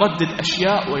يردد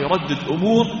أشياء ويردد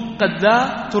أمور قد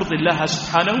لا ترضي الله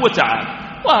سبحانه وتعالى.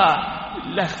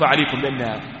 ولا أخفى عليكم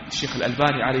بأن الشيخ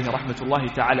الألباني عليه رحمة الله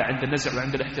تعالى عند النزع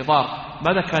وعند الاحتضار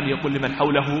ماذا كان يقول لمن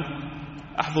حوله؟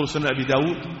 أحضروا سنن أبي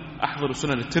داود، أحضروا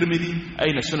سنن الترمذي،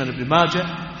 أين سنن ابن ماجه.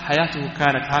 حياته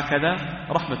كانت هكذا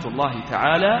رحمة الله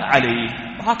تعالى عليه.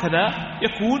 وهكذا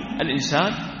يكون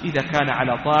الإنسان إذا كان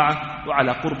على طاعة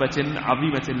وعلى قربة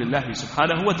عظيمة لله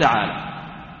سبحانه وتعالى.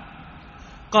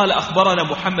 قال: أخبرنا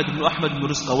محمد بن أحمد بن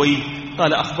رزقويه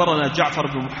قال: أخبرنا جعفر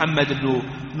بن محمد بن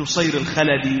نصير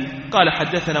الخلدي قال: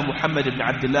 حدثنا محمد بن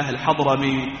عبد الله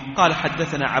الحضرمي قال: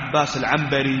 حدثنا عباس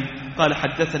العنبري قال: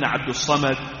 حدثنا عبد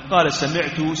الصمد قال: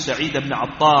 سمعت سعيد بن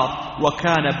عطار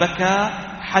وكان بكى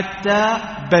حتى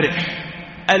برح.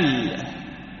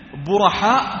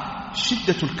 البرحاء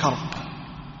شدة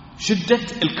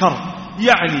الكرب،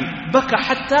 يعني بكى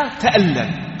حتى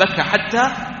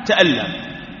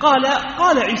تألم.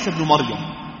 قال عيسى بن مريم: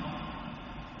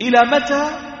 إلى متى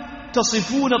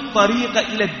تصفون الطريق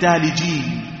إلى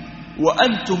الدالجين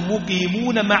وأنتم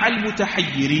مقيمون مع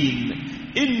المتحيرين؟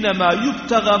 إنما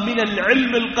يبتغى من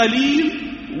العلم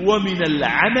القليل ومن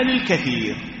العمل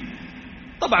الكثير.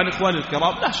 طبعا إخواني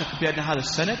الكرام لا شك في أن هذا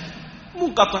السند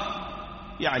منقطع.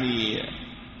 يعني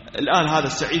الآن هذا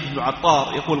سعيد بن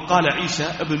عطار يقول قال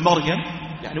عيسى ابن مريم،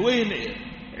 يعني وين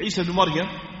عيسى بن مريم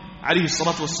عليه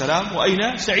الصلاة والسلام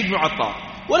وأين سعيد بن عطار.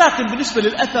 ولكن بالنسبة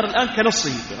للأثر الآن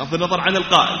كنصه بغض النظر عن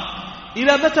القائل،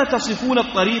 إلى متى تصفون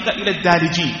الطريق إلى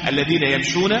الدالجين الذين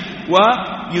يمشون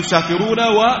ويسافرون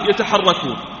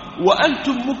ويتحركون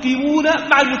وأنتم مقيمون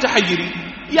مع المتحيرين؟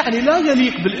 يعني لا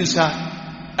يليق بالإنسان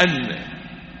أن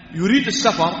يريد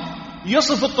السفر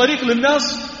يصف الطريق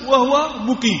للناس وهو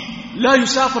مقيم لا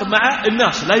يسافر مع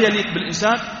الناس، لا يليق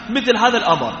بالإنسان مثل هذا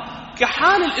الأمر.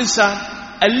 كحال الإنسان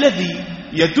الذي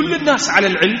يدل الناس على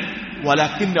العلم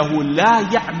ولكنه لا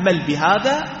يعمل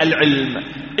بهذا العلم،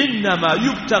 إنما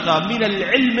يبتغى من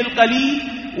العلم القليل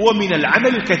ومن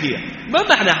العمل الكثير. ما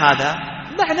معنى هذا؟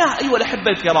 معناه أيها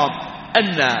الأحبة الكرام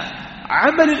أن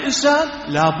عمل الإنسان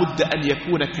لا بد أن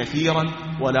يكون كثيرا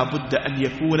ولا بد أن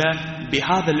يكون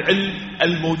بهذا العلم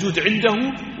الموجود عنده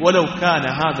ولو كان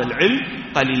هذا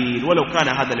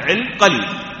العلم قليل،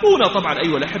 هنا طبعا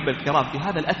أيها الأحبة الكرام في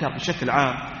هذا الأثر بشكل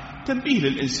عام تنبيه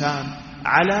للإنسان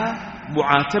على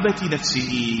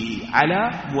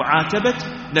معاتبة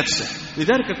نفسه.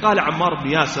 لذلك قال عمار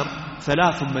بن ياسر: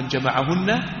 3 من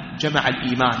جمعهن جمع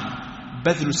الإيمان،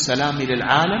 بذل السلام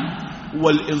للعالم،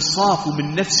 والإنصاف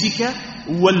من نفسك،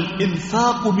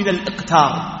 والإنفاق من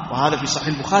الإقتار. وهذا في صحيح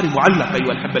البخاري معلق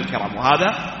أيها الأحبة الكرام،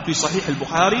 وهذا في صحيح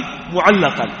البخاري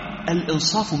معلقا.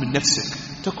 الإنصاف من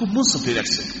نفسك، تكون منصف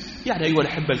لنفسك. يعني أيها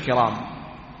الأحبة الكرام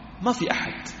ما في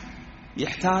أحد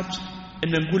يحتاج أن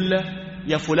نقول له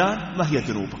يا فلان ما هي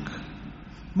ذنوبك،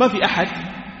 ما في أحد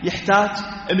يحتاج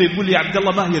أن يقول لي يا عبد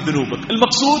الله ما هي ذنوبك.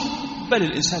 المقصود بل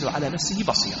الإنسان على نفسه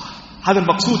بصيرة، هذا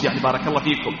المقصود. يعني بارك الله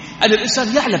فيكم أن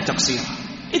الإنسان يعلم تقصيره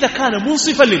إذا كان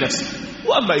منصفا لنفسه.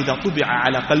 وأما إذا طبع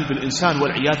على قلب الإنسان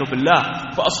والعياذ بالله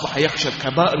فأصبح يخشى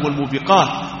الكبائر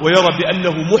والموبقات ويرى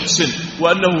بأنه محسن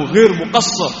وأنه غير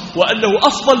مقصر وأنه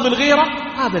أفضل من غيره،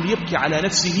 هذا ليبكي على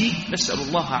نفسه. نسأل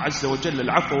الله عز وجل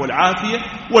العفو والعافية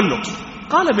واللطف.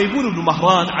 قال ميمون بن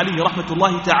مهران عليه رحمة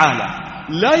الله تعالى: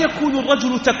 لا يكون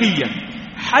الرجل تقيا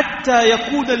حتى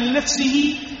يكون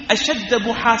لنفسه أشد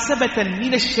محاسبة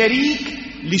من الشريك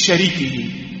لشريكه.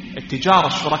 التجارة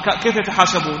الشركاء كيف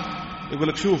يتحاسبون؟ يقول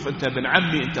لك شوف أنت ابن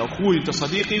عمي، أنت أخوي، أنت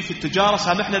صديقي، في التجارة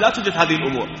سامحنا لا توجد هذه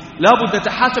الأمور، لا بد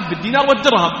نتحاسب بالدينار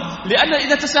والدرهم، لأن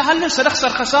إذا تساهلنا سنخسر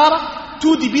خسارة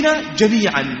تودي بنا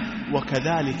جميعا.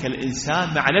 وكذلك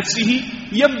الإنسان مع نفسه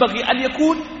ينبغي أن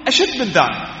يكون أشد من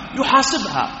ذلك،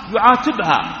 يحاسبها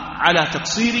يعاتبها على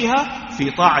تقصيرها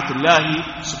في طاعة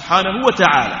الله سبحانه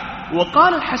وتعالى.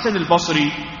 وقال الحسن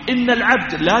البصري: إن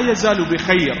العبد لا يزال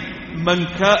بخير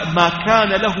ما كان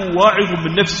له واعظ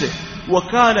من نفسه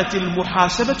وكانت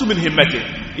المحاسبة من همته.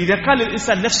 إذا كان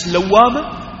الإنسان نفس لوامة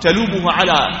تلومه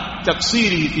على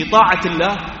تقصيره في طاعة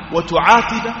الله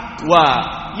وتعاتبه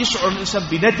ويشعر الإنسان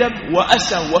بندم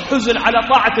وأسى وحزن على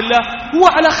طاعة الله، هو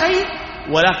على خير،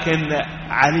 ولكن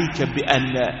عليك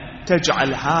بأن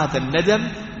تجعل هذا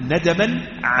الندم ندما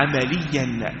عمليا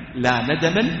لا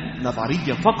ندما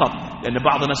نظريا فقط. لأن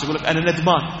بعض الناس يقول لك أنا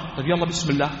ندمان، طيب يلا بسم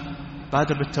الله،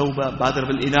 بادر بالتوبة، بادر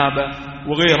بالإنابة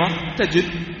وغيره. تجد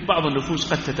بعض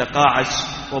النفوس قد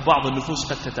تتقاعس وبعض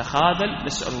النفوس قد تتخاذل.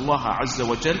 نسأل الله عز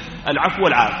وجل العفو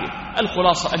والعافية.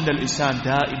 الخلاصة أن الإنسان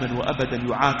دائما وأبدا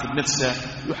يعاتب نفسه،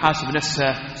 يحاسب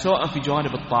نفسه، سواء في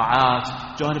جوانب الطاعات،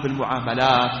 جوانب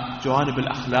المعاملات، جوانب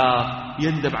الأخلاق،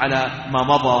 يندم على ما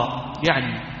مضى.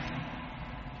 يعني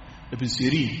ابن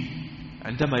سيرين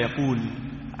عندما يقول: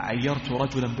 عيرت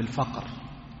رجلا بالفقر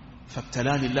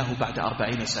فابتلاني الله بعد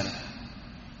 40 سنة.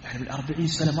 يعني من 40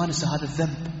 سنة ما نسى هذا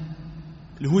الذنب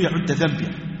اللي هو يعد ذنب.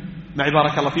 معي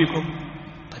بارك الله فيكم.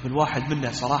 طيب الواحد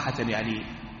منا صراحة يعني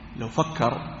لو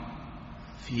فكر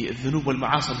في الذنوب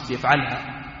والمعاصي التي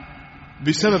يفعلها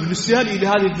بسبب نسيانه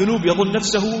لهذه الذنوب يظن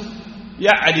نفسه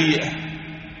يعني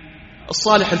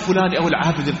الصالح الفلاني أو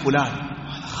العابد الفلاني.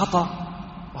 هذا خطر،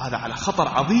 وهذا على خطر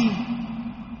عظيم.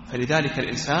 فلذلك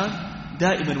الإنسان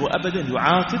دائما وأبدا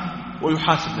يعاتب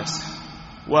ويحاسب نفسه.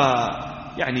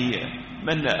 ويعني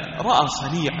من رأى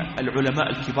صنيع العلماء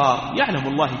الكبار يعلم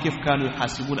الله كيف كانوا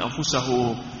يحاسبون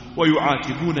أنفسهم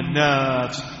ويعاتبون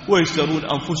الناس ويسرون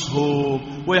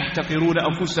أنفسهم ويحتقرون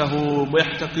أنفسهم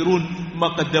ويحتقرون ما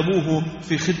قدموه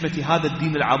في خدمة هذا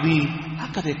الدين العظيم.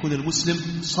 هكذا يكون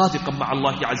المسلم صادقا مع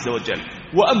الله عز وجل.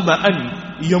 وأما أن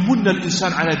يمن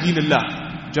الإنسان على دين الله،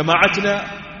 جماعتنا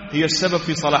هي السبب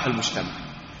في صلاح المجتمع،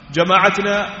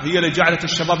 جماعتنا هي اللي جعلت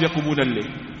الشباب يقومون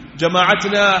الليل،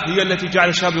 جماعتنا هي التي جعل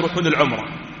الشباب يروحون العمرة،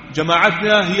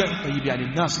 جماعتنا هي. طيب يعني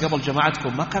الناس قبل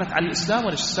جماعتكم ما كانت على الإسلام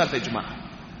ولا السالفة يا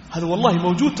جماعة؟ هذا والله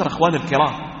موجود ترى أخوان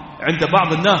الكرام عند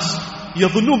بعض الناس،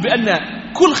 يظنون بأن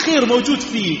كل خير موجود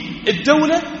في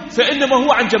الدولة فإنما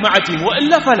هو عن جماعتهم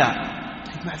وإلا فلا.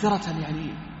 طيب معذرة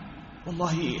يعني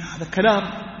والله هذا كلام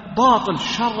باطل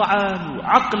شرعا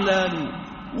وعقلا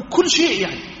وكل شيء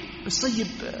يعني. بس طيب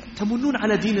تمنون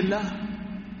على دين الله،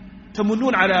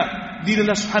 تمنون على دين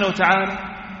الله سبحانه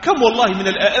وتعالى. كم والله من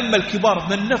الأئمة الكبار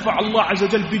من نفع الله عز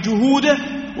وجل بجهوده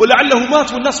ولعله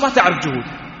مات والناس ما تعرف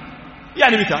جهوده.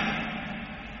 يعني مثال،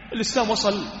 الإسلام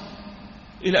وصل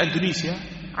إلى أندونيسيا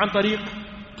عن طريق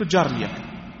تجار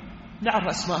اليمن. نعرف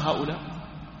أسماء هؤلاء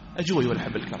أجوي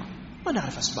والحب الكرام، ما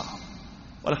نعرف أسماءهم،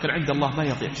 ولكن عند الله ما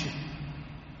يضيع شيء.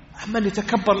 أما اللي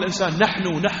يتكبر الإنسان نحن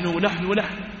ونحن ونحن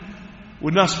ونحن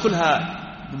والناس كلها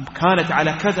كانت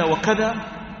على كذا وكذا،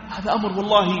 هذا أمر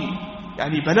والله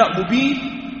يعني بلاء مبين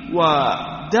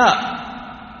وداء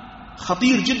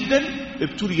خطير جدا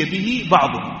ابتلي به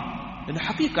بعضهم. لأن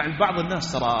حقيقة عند بعض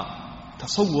الناس ترى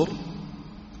تصور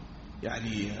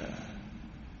يعني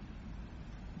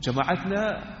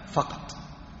جماعتنا فقط،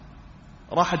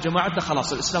 راحت جماعتنا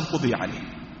خلاص الإسلام قضي عليه.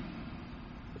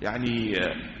 يعني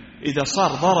إذا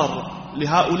صار ضرر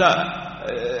لهؤلاء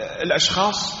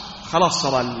الأشخاص خلاص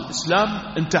صار الإسلام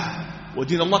انتهى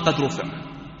ودين الله قد رفع.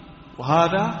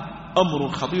 وهذا أمر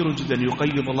خطير جدا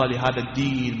يقيض الله لهذا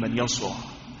الدين من ينصره.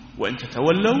 وإن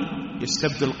تتولوا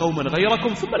يستبدل قوما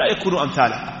غيركم ثم لا يكونوا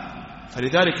أمثالكم.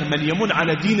 فلذلك من يمن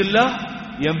على دين الله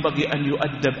ينبغي أن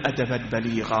يؤدب أدبا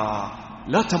بليغا.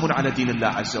 لا تمن على دين الله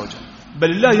عز وجل،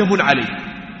 بل الله يمن عليه.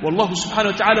 والله سبحانه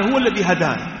وتعالى هو الذي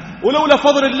هدانا، ولولا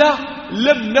فضل الله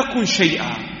لم نكن شيئا.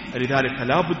 فلذلك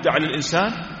لا بد على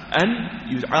الإنسان أن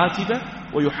يعاتب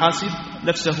ويحاسب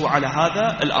نفسه على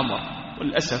هذا الأمر.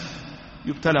 وللأسف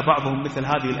يبتلى بعضهم مثل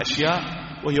هذه الأشياء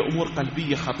وهي أمور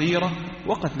قلبية خطيرة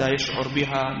وقد لا يشعر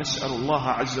بها. نسأل الله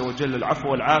عز وجل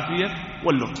العفو والعافية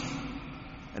واللطف.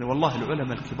 يعني والله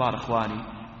العلماء الكبار إخواني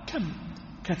كم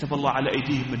كتب الله على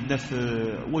أيديهم من نفع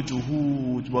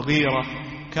وجهود وغيرة،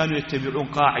 كانوا يتبعون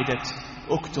قاعدة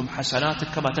اكتم حسناتك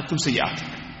كما تكتم سيئاتك.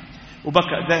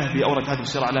 وبكى ذهبي أورد هذه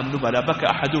سيرة أعلام النبلاء، بكى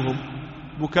أحدهم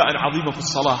بكاء عظيما في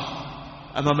الصلاة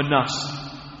أمام الناس،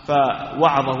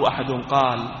 فوعظه أحدهم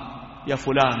قال: يا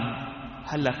فلان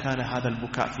هل كان هذا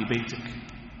البكاء في بيتك؟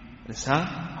 الإنسان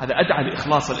هذا أدعى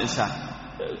لإخلاص الإنسان.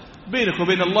 بينك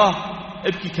وبين الله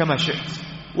ابكي كما شئت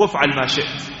وافعل ما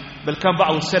شئت. بل كان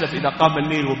بعض السلف إذا قام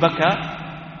الليل وبكى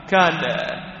كان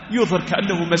يظهر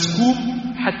كأنه مسكوب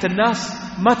حتى الناس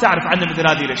ما تعرف عنه مثل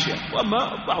هذه الأشياء.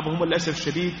 وأما بعضهم للأسف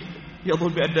الشديد يظن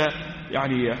بأن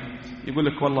يعني يقول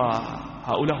لك والله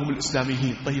هؤلاء هم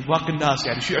الإسلاميين. طيب باقي الناس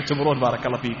يعني شو يعتبرون بارك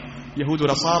الله فيك؟ يهود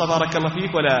ونصارى بارك الله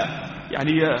فيك، ولا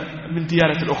يعني من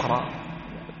ديانة أخرى؟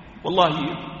 والله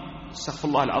استغفر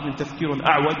الله العظيم تفكير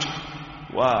أعوج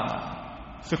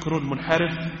وفكر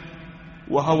منحرف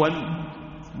وهوى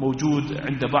موجود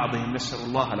عند بعضهم، نسأل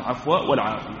الله العفو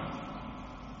والعافية.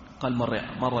 قال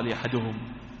مر لي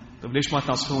أحدهم: طيب ليش ما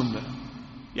تنصحون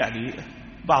يعني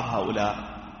بعض هؤلاء؟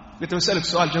 قلت بسألك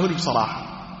سؤال جهولي بصراحة،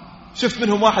 شفت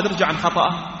منهم واحد رجع عن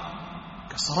خطأه؟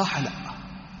 قال صراحة لا.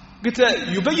 قلت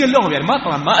يبين لهم، يعني ما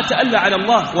طبعا ما أتألى على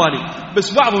الله إخواني،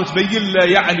 بس بعضهم تبين له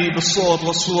يعني بالصوت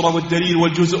والصورة والدليل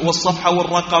والجزء والصفحة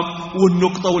والرقم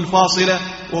والنقطة والفاصلة،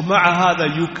 ومع هذا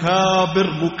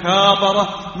يكابر مكابرة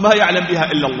ما يعلم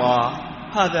بها إلا الله.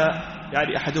 هذا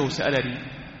يعني أحدهم سألني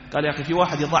قال: يا أخي في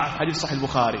واحد يضعف حديث صحيح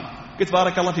البخاري. قلت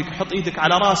بارك الله فيك حط إيدك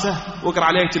على راسه واقرأ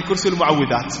عليه آية الكرسي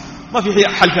والمعوذات، ما في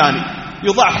حل ثاني.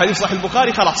 يضعف حديث صحيح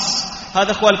البخاري خلاص.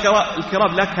 هذا أخوان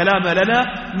الكرام لا كلام لنا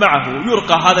معه.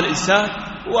 يرقى هذا الإنسان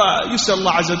ويسأل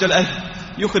الله عز وجل أن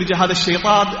يخرج هذا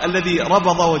الشيطان الذي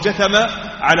ربض وجثم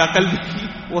على قلبه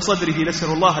وصدره،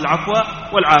 نسأل الله العفو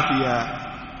والعافية.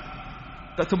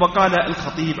 ثم قال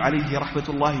الخطيب عليه رحمة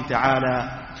الله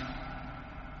تعالى: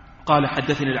 قال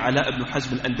حدثني العلاء بن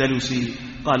حزم الأندلسي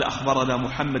قال أخبرنا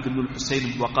محمد بن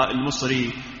الحسين بن وقاء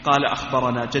المصري قال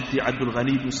أخبرنا جدي عبد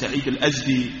الغني بن سعيد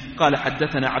الأزدي قال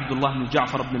حدثنا عبد الله بن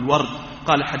جعفر بن الورد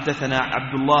قال حدثنا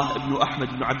عبد الله بن أحمد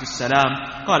بن عبد السلام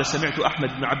قال سمعت أحمد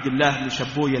بن عبد الله بن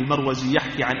شبوي المروزي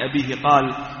يحكي عن أبيه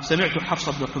قال سمعت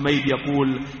حفص بن حميد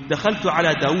يقول: دخلت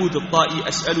على داود الطائي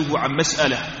أسأله عن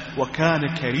مسألة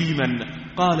وكان كريما.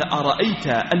 قال: أرأيت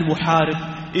المحارب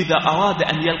إذا أراد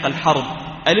أن يلقى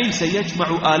الحرب أليس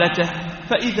يجمع آلته؟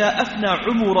 فإذا أفنى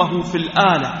عمره في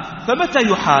الآلة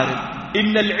فمتى يحارب؟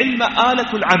 إن العلم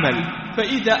آلة العمل،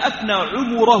 فإذا أفنى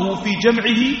عمره في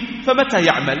جمعه فمتى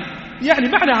يعمل؟ يعني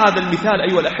معنى هذا المثال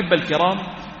أيها الأحبة الكرام،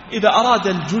 إذا أراد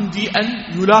الجندي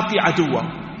أن يلاقي عدوه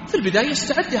في البداية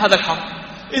يستعد لهذا الحرب.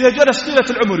 إذا جلس طيلة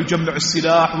العمر يجمع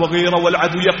السلاح وغيره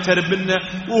والعدو يقترب منه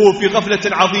وهو في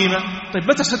غفلة عظيمة، طيب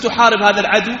متى ستحارب هذا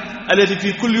العدو الذي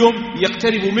في كل يوم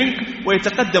يقترب منك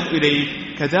ويتقدم إليك؟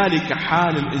 كذلك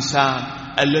حال الإنسان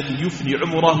الذي يفني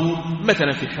عمره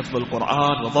مثلا في حفظ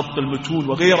القرآن وضبط المتون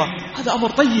وغيره. هذا أمر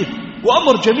طيب،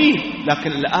 وأمر جميل،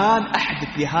 لكن الآن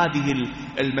أحدث لهذه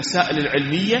المسائل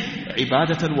العلمية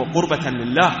عبادة وقربة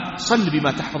لله. صل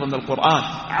بما تحفظ من القرآن،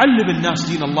 علم الناس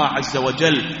دين الله عز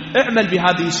وجل، اعمل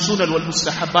بهذه السنن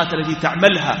والمستحبات التي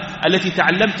تعملها التي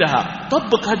تعلمتها،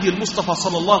 طبق هدي المصطفى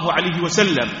صلى الله عليه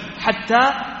وسلم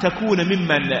حتى تكون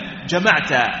ممن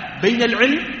جمعت بين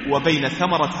العلم وبين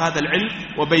ثمرة هذا العلم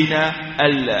وبين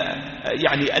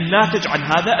يعني الناتج عن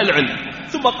هذا العلم.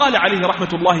 ثم قال عليه رحمة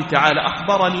الله تعالى: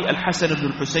 أخبرني الحسن بن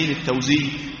الحسين التوزي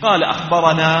قال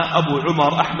أخبرنا أبو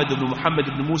عمر أحمد بن محمد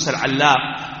بن موسى العلاف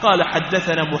قال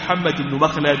حدثنا محمد بن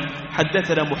مخلد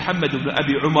حدثنا محمد بن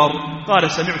أبي عمر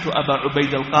قال سمعت أبا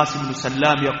عبيد القاسم بن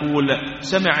سلام يقول: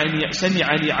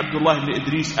 سمعني عبد الله بن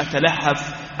إدريس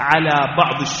أتلهف على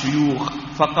بعض الشيوخ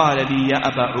فقال لي: يا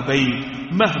أبا عبيد،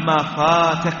 مهما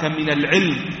فاتك من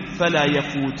العلم فلا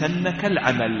يفوتنك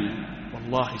العمل.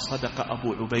 والله صدق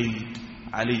أبو عبيد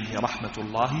عليه رحمة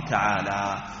الله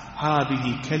تعالى.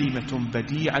 هذه كلمة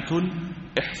بديعة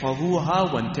احفظوها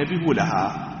وانتبهوا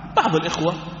لها. بعض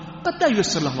الإخوة قد لا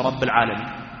ييسر لهم رب العالمين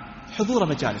حضور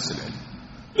مجالس العلم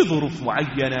لظروف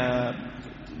معينة،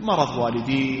 مرض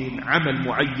والدين، عمل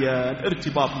معين،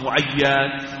 ارتباط معين،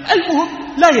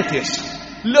 المهم لا يتيسر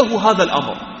له هذا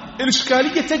الأمر.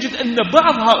 الإشكالية تجد أن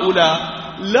بعض هؤلاء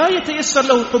لا يتيسر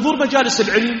له حضور مجالس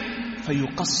العلم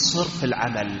فيقصر في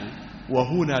العمل،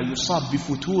 وهنا يصاب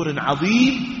بفتور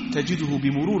عظيم تجده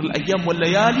بمرور الأيام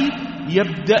والليالي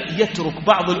يبدأ يترك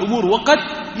بعض الأمور وقد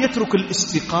يترك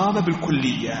الاستقامة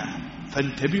بالكلية.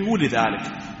 فانتبهوا لذلك.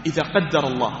 إذا قدر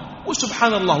الله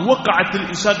وسبحان الله وقعت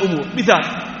للإنسان أمور، مثال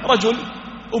رجل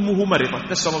أمه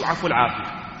مرضت نسأل الله العفو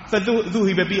والعافية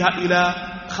فذهب بها إلى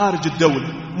خارج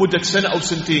الدولة مدة سنة أو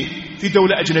سنتين في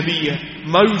دولة أجنبية،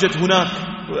 ما يوجد هناك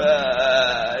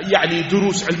يعني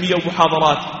دروس علمية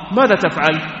ومحاضرات، ماذا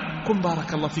تفعل؟ قم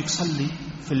بارك الله فيك صلي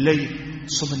في الليل،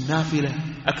 صم النافلة،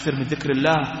 أكثر من ذكر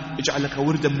الله، اجعل لك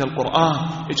وردا من القرآن،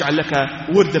 اجعل لك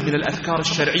وردا من الأذكار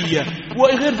الشرعية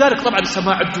وغير ذلك، طبعا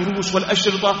سماع الدروس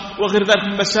والأشرطة وغير ذلك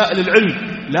من مسائل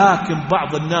العلم. لكن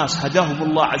بعض الناس هداهم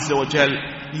الله عز وجل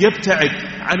يبتعد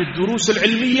عن الدروس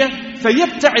العلمية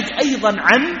فيبتعد أيضا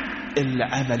عن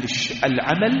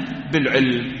العمل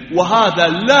بالعلم، وهذا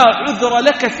لا عذر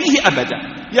لك فيه أبدا.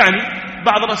 يعني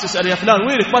بعض الناس يسأل: يا فلان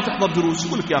وينك ما تحضر دروس؟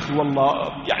 يقول لك: يا أخي والله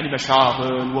يعني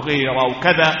مشاغل وغيره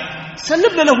وكذا.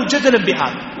 سلمنا له جدلا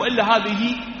بهذا، وإلا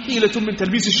هذه حيلة من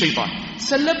تلبيس الشيطان.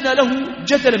 سلمنا له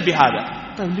جدلا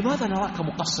بهذا. طيب لماذا نراك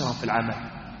مقصرا في العمل؟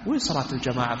 وين صلاة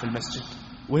الجماعة في المسجد؟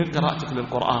 وين قراءتك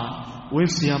للقرآن؟ وين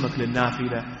صيامك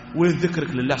للنافلة؟ وين ذكرك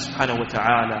لله سبحانه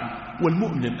وتعالى؟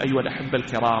 والمؤلم أيها الأحبة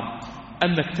الكرام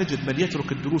أنك تجد من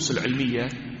يترك الدروس العلمية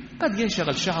قد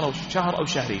ينشغل شهر أو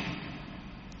شهرين،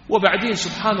 وبعدين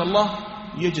سبحان الله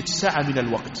يجد ساعة من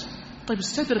الوقت. طيب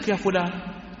استدرك يا فلان،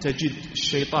 تجد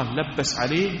الشيطان لبس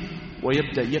عليه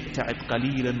ويبدأ يبتعد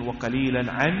قليلا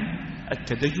وقليلا عن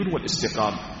التدين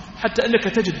والاستقامة، حتى أنك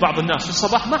تجد بعض الناس في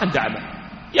الصباح ما عنده عمل،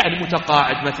 يعني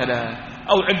متقاعد مثلا،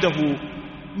 أو عنده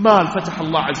مال فتح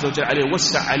الله عز وجل عليه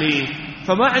وسع عليه،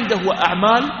 فما عنده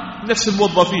أعمال نفس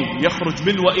الموظفين يخرج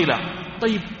من وإلى.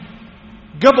 طيب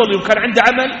قبل يوم كان عنده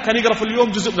عمل كان يقرأ في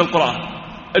اليوم جزء من القرآن،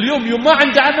 اليوم يوم ما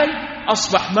عنده عمل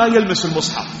أصبح ما يلمس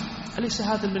المصحف. أليس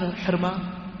هذا من الحرمان؟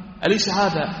 أليس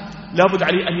هذا لابد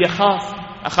عليه أن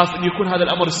أخاف أن يكون هذا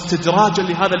الأمر استدراجا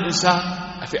لهذا الإنسان؟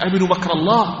 أفأمنوا مكر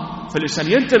الله؟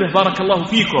 فالإنسان ينتبه بارك الله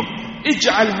فيكم،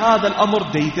 اجعل هذا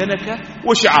الأمر ديدنك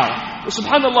وشعارك.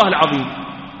 وسبحان الله العظيم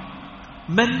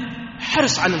من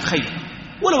حرص على الخير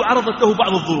ولو عرضت له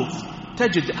بعض الظروف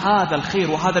تجد هذا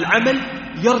الخير وهذا العمل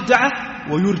يردعه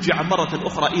ويرجع مرة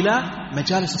أخرى إلى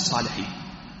مجالس الصالحين.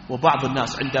 وبعض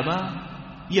الناس عندما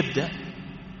يبدأ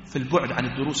في البعد عن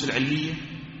الدروس العلمية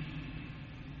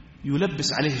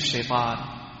يلبس عليه الشيطان،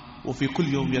 وفي كل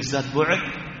يوم يزداد بعد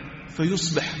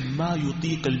فيصبح ما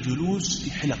يطيق الجلوس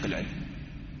في حلق العلم،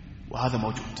 وهذا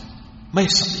موجود ما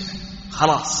يستطيع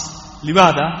خلاص.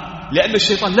 لماذا؟ لأن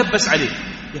الشيطان لبس عليه: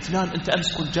 يا فلان أنت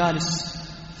أمس كنت جالس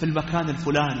في المكان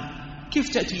الفلاني، كيف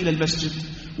تأتي إلى المسجد؟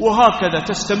 وهكذا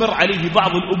تستمر عليه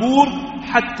بعض الأمور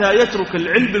حتى يترك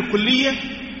العلم الكلية،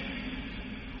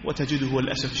 وتجده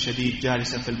للأسف الشديد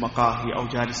جالسا في المقاهي أو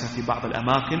جالسا في بعض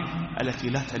الأماكن التي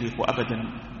لا تليق أبدا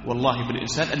والله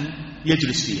بالإنسان أن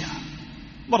يجلس فيها.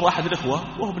 مرة أحد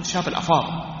الإخوة وهو من شاب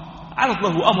الأفاضل عرض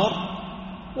له أمر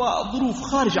وظروف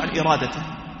خارج عن إرادته،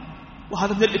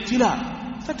 وهذا من الابتلاء،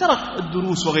 فترك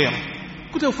الدروس وغيره.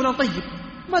 قلت له: فلان طيب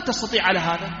ما تستطيع على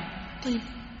هذا؟ طيب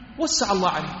وسع الله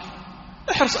عليك،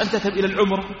 احرص أن تذهب إلى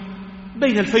العمرة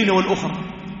بين الفين والأخرى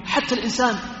حتى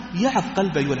الإنسان يعف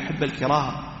قلبه والأحبة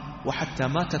الكرام، وحتى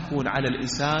ما تكون على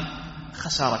الإنسان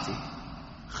خسارته،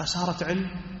 خسارة علم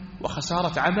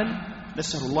وخسارة عمل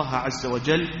نسأل الله عز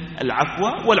وجل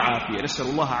العفو والعافية، نسأل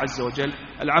الله عز وجل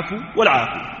العفو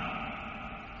والعافية.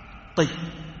 طيب،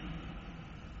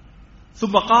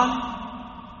 ثم قال: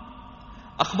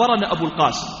 أخبرنا أبو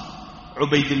القاسم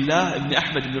عبيد الله بن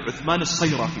أحمد بن عثمان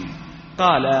الصيرفي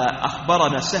قال: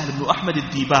 أخبرنا سهل بن أحمد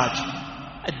الديباج.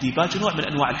 الديباج نوع من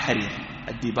أنواع الحرير،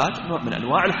 الديباج نوع من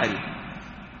أنواع الحرير.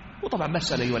 وطبعا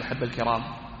مسألة أيها الأحبة الكرام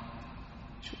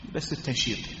بس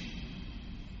التنشيط.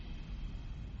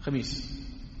 خميس،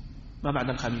 ما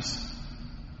معنى الخميس؟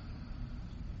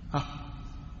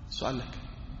 سؤال لك.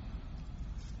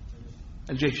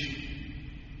 الجيش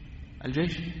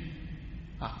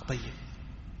طيب،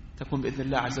 تكون بإذن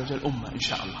الله عز وجل أمة إن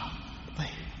شاء الله.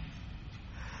 طيب،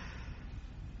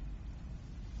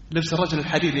 لبس الرجل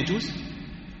الحرير يجوز؟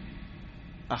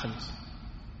 خميس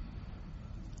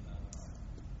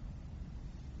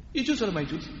يجوز ولا ما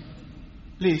يجوز؟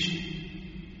 ليش؟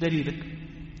 دليلك؟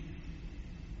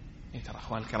 ترى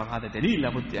أخوان الكرام هذا دليل،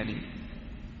 لابد يعني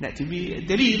نأتي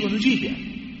بدليل ونجيب.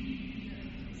 يعني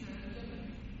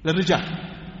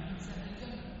للرجال.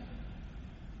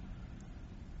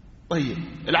 طيب،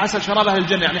 العسل شراب أهل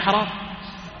الجنة يعني حرام؟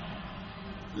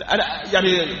 أنا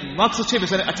يعني ما أقصد شيء،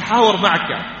 بس أنا أتحاور معك.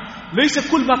 يعني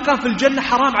ليس كل ما كان في الجنة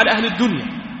حرام على أهل الدنيا.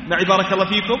 معي بارك الله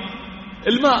فيكم.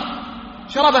 الماء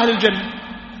شراب أهل الجنة،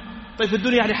 طيب في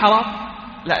الدنيا يعني حرام؟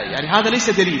 لا، يعني هذا ليس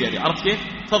دليل. يعني عرفت كيف؟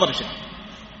 تفضل يا شيخ.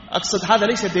 أقصد هذا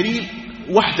ليس دليل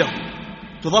وحده،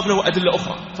 تضاف له أدلة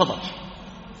أخرى. تفضل.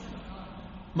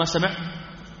 ما سمع؟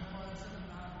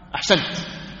 أحسنت.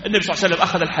 النبي صلى الله عليه وسلم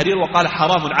أخذ الحرير وقال: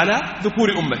 حرام على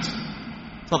ذكور أمتي.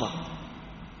 تفضل.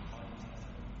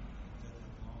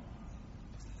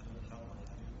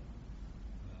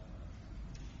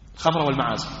 الخمر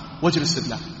والمعازف، وجه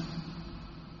الاستدلال.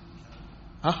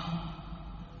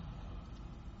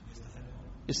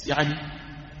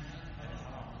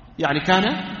 يعني كان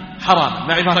حراما.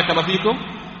 معي بارك الله فيكم.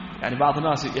 يعني بعض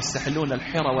الناس يستحلون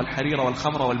الحرى والحرير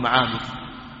والخمر والمعازف،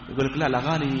 يقول لك لا،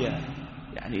 الأغاني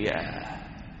يعني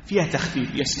فيها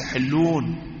تخفيف، يستحلون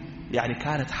يعني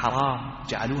كانت حرام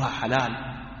جعلوها حلال.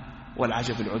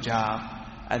 والعجب العجاب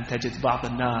أن تجد بعض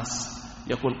الناس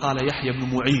يقول: قال يحيى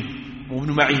بن معين، مو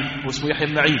ابن معين، هو اسمه يحيى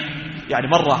بن معين. يعني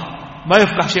مرة ما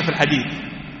يفقه شيء في الحديث،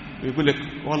 ويقول لك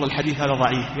والله الحديث هذا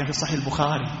ضعيف. يا أخي صحيح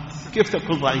البخاري، كيف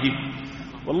تكون ضعيف؟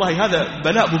 والله هذا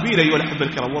بلاء مبين أيها الأحبة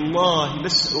الكرام. والله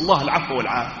نسأل الله العفو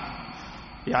والعافية.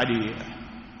 يعني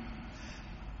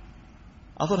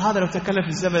أظن هذا لو تكلم في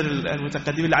الزمن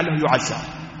المتقدم لعله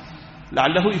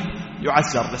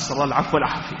يعزر، نسأل الله العفو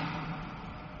والعافية.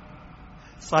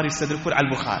 صار يستدركون على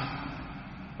البخاري،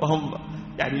 وهم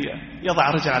يعني يضع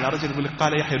رجل على رجل، يقول لك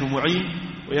قال يحيى بن معين،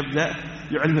 ويبدأ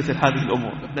يعلم مثل هذه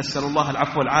الأمور. نسأل الله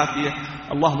العفو والعافية.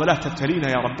 اللهم لا تبتلينا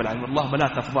يا رب العالمين، اللهم لا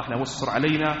تفضحنا واستر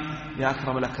علينا يا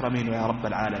أكرم الأكرمين ويا رب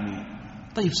العالمين.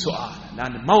 طيب، سؤال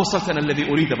الآن ما وصلت أنا الذي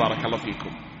أريد. بارك الله فيكم.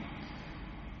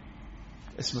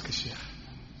 اسمك الشيخ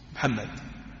محمد.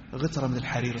 غترة من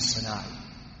الحرير الصناعي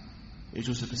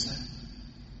يجوز لبسها؟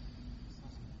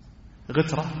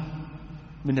 غترة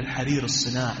من الحرير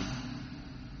الصناعي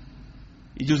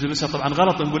يجوز لبسها؟ طبعا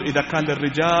غلط نقول إذا كان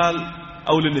للرجال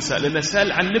أو للنساء، لأن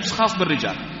نسأل عن لبس خاص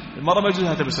بالرجال. المرأة ما يجوز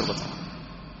لها تلبس الغترة.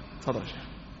 تفضل يا شيخ.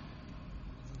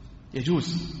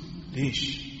 يجوز.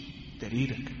 ليش؟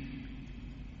 دليلك.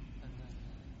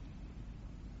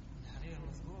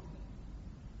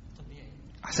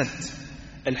 أحسنت.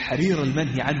 الحرير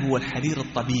المنهي عنه هو الحرير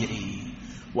الطبيعي،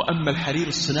 وأما الحرير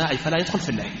الصناعي فلا يدخل في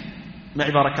النهي.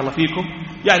 معي بارك الله فيكم.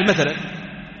 يعني مثلا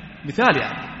مثال،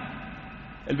 يعني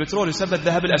البترول يسمى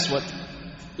الذهب الأسود.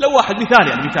 لو واحد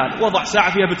مثال وضع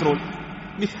ساعة فيها بترول،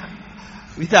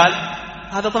 مثال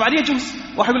هذا طبعا يجوز.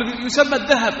 واحد يقول يسمى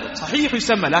الذهب، صحيح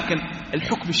يسمى، لكن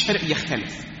الحكم الشرعي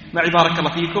يختلف. معي بارك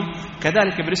الله فيكم.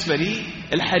 كذلك بالنسبة لي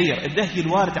الحرير، النهي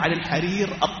الوارد عن الحرير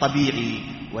الطبيعي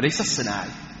وليس الصناعي.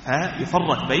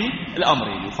 يفرق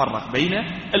بين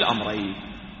الأمرين.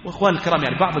 وإخوان الكرام،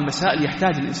 يعني بعض المسائل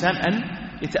يحتاج الإنسان أن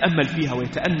يتأمل فيها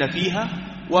ويتأنى فيها،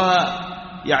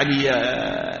 ويعني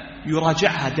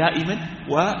يراجعها دائما،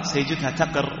 وسيجدها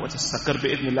تقر وتستقر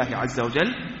بإذن الله عز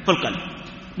وجل في القلب.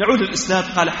 نعود الإسناد.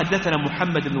 قال: حدثنا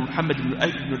محمد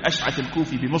بن الأشعث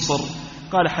الكوفي بمصر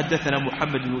قال: حدثنا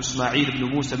محمد بن إسماعيل بن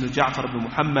موسى بن جعفر بن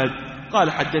محمد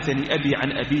قال: حدثني أبي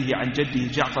عن أبيه عن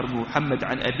جده جعفر بن محمد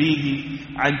عن أبيه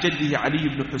عن جده علي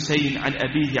بن حسين عن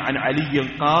أبيه عن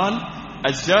علي قال: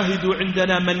 الزاهد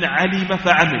عندنا من علم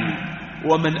فعمل،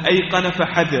 ومن أيقن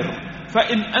فحذر،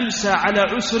 فإن أمسى على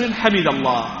عسر حمد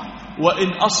الله،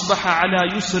 وإن أصبح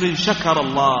على يسر شكر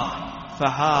الله،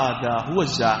 فهذا هو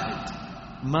الزاهد.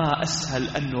 ما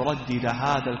أسهل أن نردد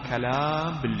هذا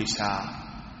الكلام باللسان،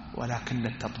 ولكن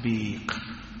التطبيق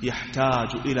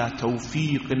يحتاج إلى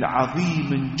توفيق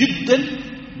عظيم جدا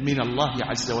من الله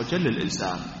عز وجل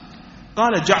للإنسان.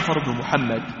 قال جعفر بن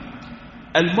محمد: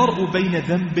 المرء بين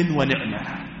ذنب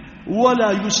ونعمة،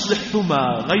 ولا يصلحهما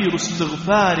غير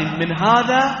استغفار من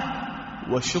هذا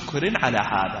وشكر على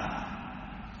هذا.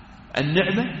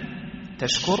 النعمة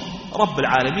تشكر رب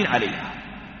العالمين عليها،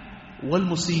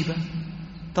 والمصيبة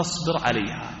تصبر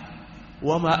عليها.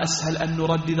 وما أسهل أن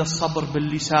نردد الصبر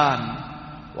باللسان،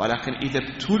 ولكن إذا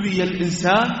ابتلي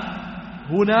الإنسان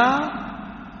هنا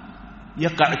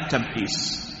يقع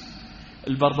التمحيص.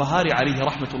 البربهاري عليه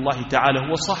رحمة الله تعالى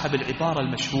هو صاحب العبارة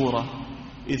المشهورة: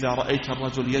 إذا رأيت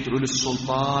الرجل يدعو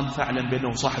للسلطان فاعلم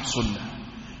بأنه صاحب سنة،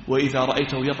 وإذا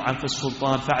رأيته يطعن في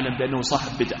السلطان فاعلم بأنه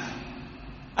صاحب بدعة.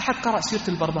 أحد قرأ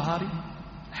سيرة البربهاري؟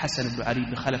 حسن بن علي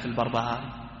بن خلف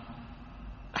البربهاري،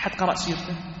 أحد قرأ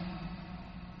سيرته؟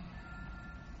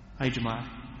 هاي جماعة،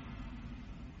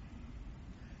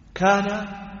 كان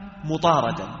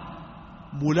مطاردا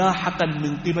ملاحقا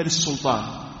من قبل السلطان،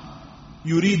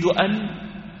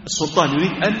 السلطان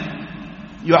يريد أن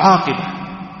يعاقبه،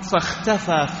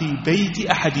 فاختفى في بيت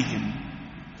أحدهم.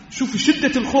 شوف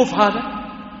شدة الخوف، هذا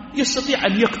يستطيع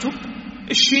أن يكتب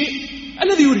الشيء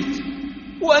الذي يريد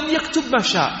وأن يكتب ما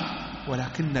شاء،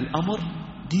 ولكن الأمر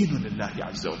دين لله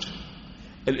عز وجل.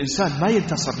 الإنسان ما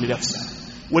ينتصر لنفسه،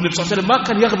 والنبي صلى الله عليه وسلم ما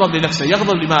كان يغضب لنفسه،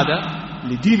 يغضب لماذا؟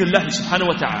 لدين الله سبحانه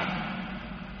وتعالى.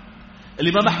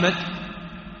 الإمام أحمد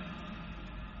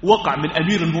وقع من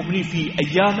أمير المؤمنين في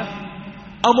أيامه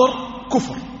أمر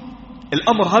كفر،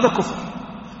 الأمر هذا كفر،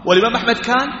 والإمام أحمد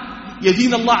كان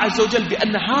يدين الله عز وجل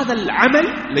بأن هذا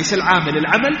العمل ليس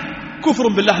العمل كفر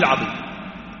بالله العظيم.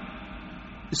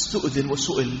 استؤذن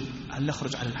وسئل: هل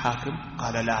نخرج عن الحاكم؟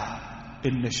 قال: لا،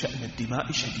 إن شأن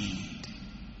الدماء شديد.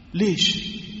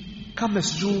 ليش؟ كان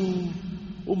مسجون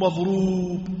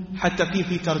ومضروب، حتى قيل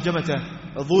في ترجمته: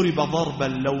 ضرب ضربا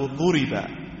لو ضرب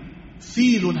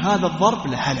فيل هذا الضرب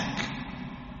لهلك.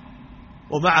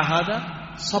 ومع هذا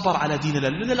صبر على دين الله،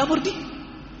 لأن الأمر دين،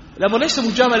 الأمر ليس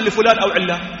مجامل لفلان أو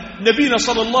علان. نبينا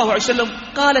صلى الله عليه وسلم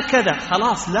قال كذا،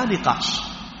 خلاص لا نقاش.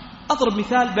 أضرب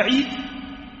مثال بعيد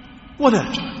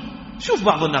ونرجع. شوف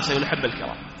بعض الناس أيها الأحبة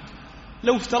الكرام،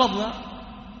 لو افترضنا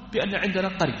بأن عندنا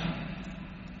قرية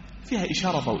فيها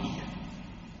إشارة ضوئية،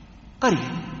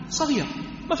 قرية صغيرة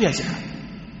ما فيها زحام،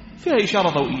 فيها إشارة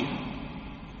ضوئية،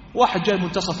 واحد جاي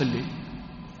منتصف الليل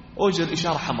وجد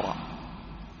الإشارة حمراء،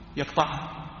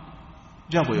 يقطعها؟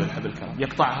 جابوا أيها الأحبة الكرام،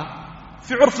 يقطعها؟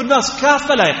 في عرف الناس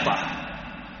كافة لا يقطعها.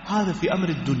 هذا في أمر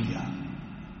الدنيا.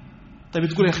 طيب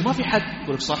تقول يا أخي ما في حد،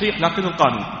 يقول لك صحيح، لكن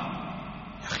القانون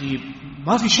يا أخي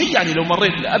ما في شيء، يعني لو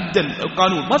مريت أبدا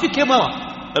القانون ما في كاميرا،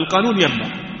 القانون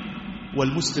يمنع.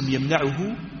 والمسلم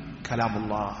يمنعه كلام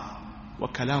الله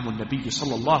وكلام النبي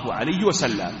صلى الله عليه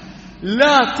وسلم.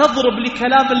 لا تضرب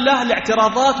لكلام الله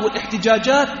الاعتراضات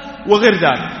والاحتجاجات وغير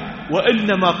ذلك،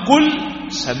 وإنما قل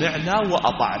سمعنا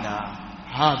وأطعنا.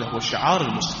 هذا هو شعار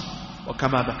المسلم.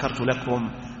 وكما ذكرت لكم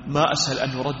ما أسهل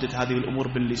أن نردد هذه الأمور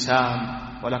باللسان،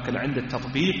 ولكن عند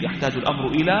التطبيق يحتاج الأمر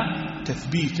إلى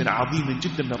تثبيت عظيم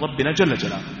جدا من ربنا جل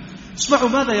جلاله. اسمعوا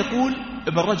ماذا يقول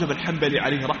ابن رجب الحنبلي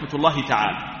عليه رحمة الله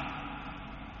تعالى،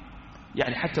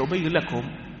 يعني حتى أبين لكم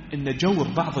أن جور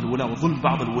بعض الولاة وظلم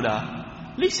بعض الولاة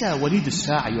ليس وليد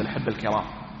الساعة أيها الأحبة الكرام.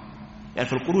 يعني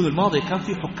في القرون الماضية كان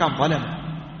في حكام ظلمة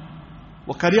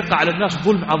وكان يقع على الناس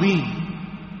ظلم عظيم،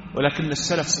 ولكن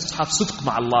السلف أصحاب صدق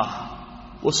مع الله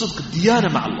وصدق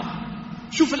الديانة مع الله.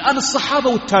 شوف الآن الصحابة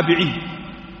والتابعين،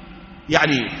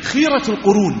 يعني خيرة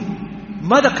القرون،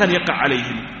 ماذا كان يقع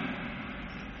عليهم؟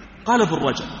 قال ابن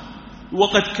رجب: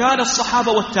 وقد كان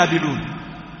الصحابة والتابعون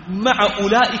مع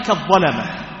أولئك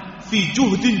الظلمة في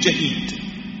جهد جهيد،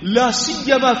 لا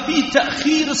سيما في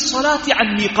تأخير الصلاة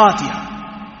عن ميقاتها.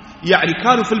 يعني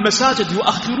كانوا في المساجد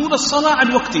يؤخرون الصلاة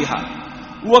عن وقتها،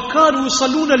 وكانوا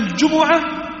يصلون الجمعة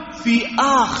في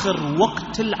آخر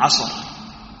وقت العصر،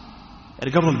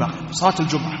 يعني قبل المغرب صلاة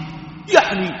الجمعة.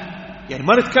 يعني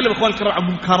ما نتكلم أخوان الكرام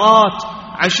عن منكرات،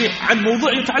 عن شيء، عن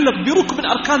موضوع يتعلق بركن من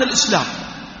أركان الإسلام.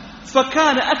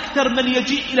 فكان أكثر من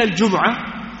يجيء إلى الجمعة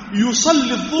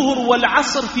يصلي الظهر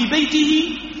والعصر في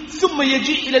بيته، ثم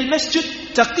يجيء إلى المسجد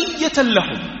تقية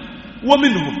لهم،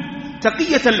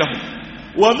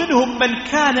 ومنهم من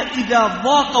كان إذا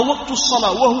ضاق وقت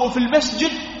الصلاة وهو في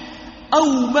المسجد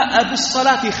أومأ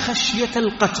بالصلاة خشية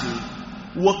القتل،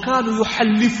 وكانوا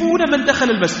يحلفون من دخل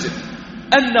المسجد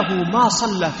أنه ما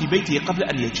صلى في بيته قبل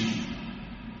أن يجيء.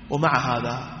 ومع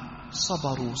هذا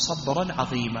صبروا صبرا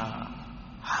عظيما.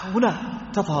 هنا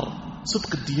تظهر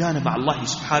صدق الديانة مع الله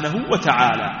سبحانه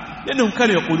وتعالى، لأنهم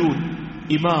كانوا يقولون: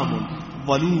 إمام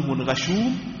ظلوم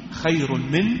غشوم خير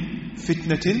من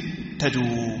فتنة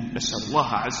تدوم. نسأل الله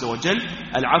عز وجل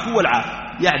العفو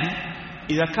والعافية. يعني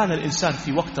إذا كان الإنسان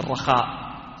في وقت الرخاء،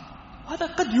 هذا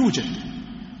قد يوجد،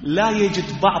 لا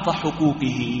يجد بعض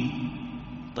حقوقه.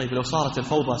 طيب لو صارت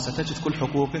الفوضى ستجد كل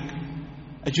حقوقك؟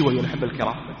 أجيوا أيها الأحبة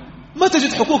الكرام، ما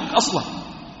تجد حقوقك أصلا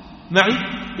معي.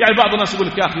 يعني بعض الناس يقول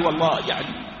لك يا أخي والله يعني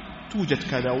توجد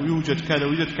كذا ويوجد كذا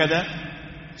ويوجد كذا.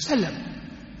 سلم.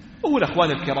 أقول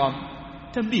أخواني الكرام،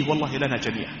 تنبيه والله لنا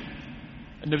جميعا.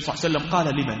 النبي صلى الله عليه وسلم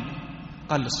قال لمن؟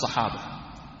 قال للصحابة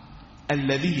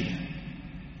الذين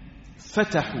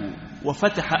فتحوا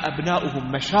وفتح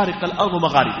أبناؤهم مشارق الأرض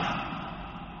ومغاربها،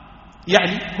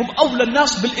 يعني هم أولى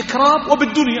الناس بالإكرام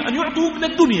وبالدنيا، أن يعطوا من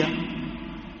الدنيا.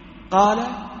 قال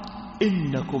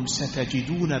إنكم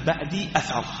ستجدون بعدي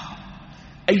أثرها،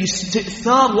 أي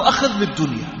استئثار وأخذ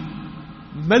للدنيا.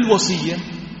 ما الوصية؟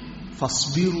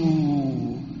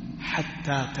 فاصبروا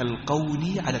حتى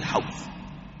تلقوني على الحوض.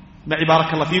 معي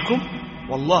بارك الله فيكم.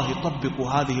 والله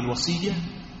طبقوا هذه الوصية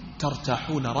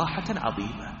ترتاحون راحة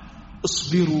عظيمة.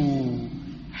 اصبروا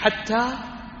حتى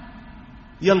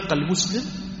يلقى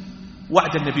المسلم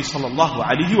وعد النبي صلى الله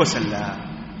عليه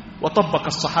وسلم. وطبق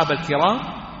الصحابة الكرام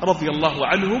رضي الله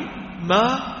عنهم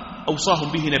ما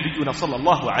أوصاهم به نبينا صلى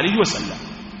الله عليه وسلم.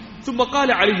 ثم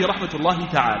قال عليه رحمة الله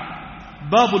تعالى: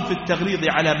 باب في التغليظ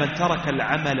على من ترك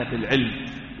العمل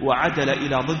بالعلم وعدل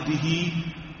إلى ضده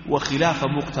وخلاف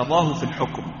مقتضاه في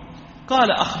الحكم.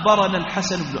 قال أخبرنا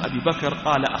الحسن بن أبي بكر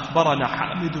قال أخبرنا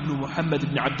حامد بن محمد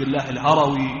بن عبد الله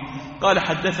الهروي قال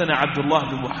حدثنا عبد الله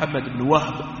بن محمد بن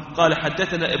وهب قال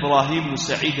حدثنا إبراهيم بن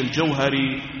سعيد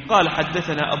الجوهري قال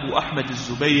حدثنا أبو أحمد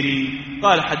الزبيري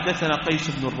قال حدثنا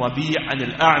قيس بن الربيع عن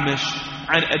الأعمش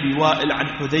عن أبي وائل عن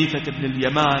حذيفة بن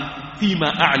اليمان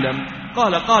فيما أعلم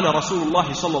قال قال رسول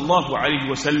الله صلى الله عليه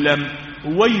وسلم: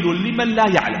 ويل لمن لا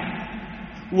يعلم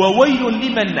وويل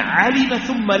لمن علم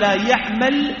ثم لا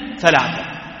يعمل ثلاثة.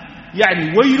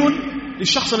 يعني ويل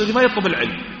للشخص الذي ما يطلب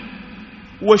العلم،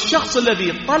 والشخص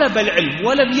الذي طلب العلم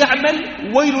ولم يعمل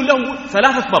ويل له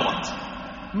 3 مرات.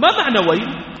 ما معنى ويل؟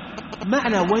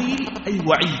 معنى ويل أي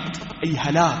وعيد، أي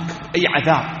هلاك، أي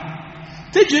عذاب.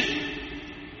 تجد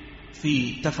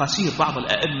في تفاسير بعض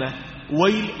الأئمة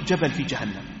ويل جبل في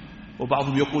جهنم،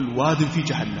 وبعضهم يقول واد في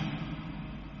جهنم.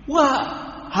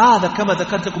 وهذا كما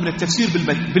ذكرت لكم من التفسير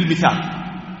بالمثال.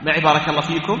 معي بارك الله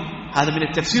فيكم، هذا من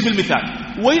التفسير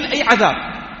بالمثال. ويل أي عذاب.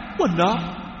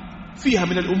 والنار فيها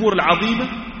من الأمور العظيمة،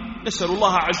 نسأل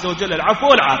الله عز وجل العفو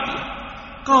والعافية.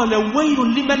 قال ويل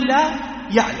لمن لا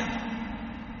يعلم،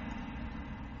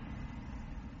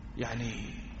 يعني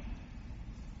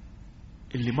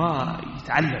اللي ما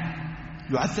يتعلم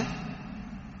يعذب.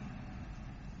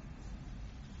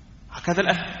 هكذا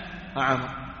الأثر.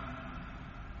 عامر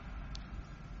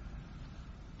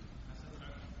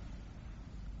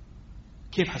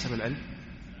كيف حسب العلم؟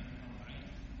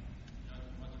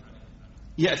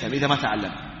 يأثم إذا ما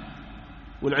تعلم.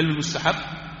 والعلم المستحب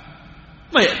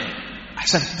ما يأثم.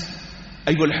 أحسنت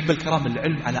أيها الأحبة الكرام.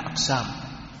 العلم على أقسام.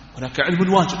 هناك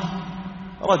علم واجب،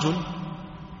 رجل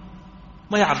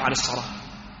ما يعرف عن الصلاة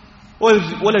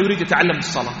ولا يريد يتعلم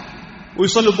الصلاة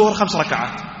ويصلي الظهر 5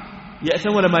 ركعات، يأثم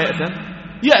ولا ما يأثم؟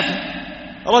 يأثم.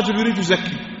 رجل يريد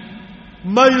يزكي،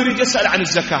 ما يريد يسأل عن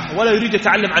الزكاة ولا يريد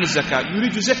يتعلم عن الزكاة،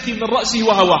 يريد يزكي من رأسه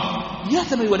وهواه،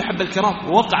 يأثم أيها الأحبة الكرام،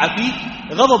 ووقع في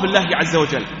غضب الله عز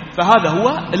وجل. فهذا هو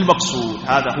المقصود،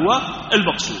 هذا هو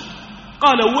المقصود.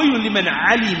 قال ويل لمن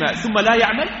علم ثم لا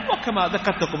يعمل. وكما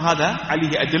ذكرت لكم هذا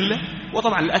عليه أدلة.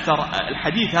 وطبعا الأثر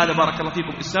الحديث هذا بارك الله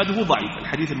فيكم إسناده ضعيف،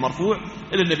 الحديث المرفوع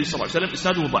إلى النبي صلى الله عليه وسلم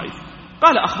إسناده ضعيف.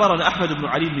 قال أخبرنا أحمد بن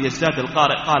علي بن يزداد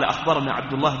القارئ قال أخبرنا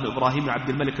عبد الله بن إبراهيم بن عبد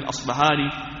الملك الأصبهاني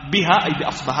بها أي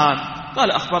بأصبهان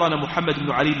قال أخبرنا محمد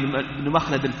بن علي بن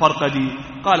مخلد الفرقدي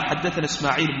قال حدثنا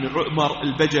إسماعيل بن عمر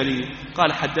البجلي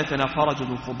قال حدثنا فرج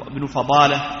بن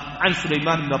فضالة عن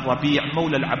سليمان بن الربيع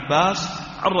مولى العباس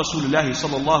عن رسول الله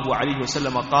صلى الله عليه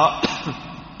وسلم قال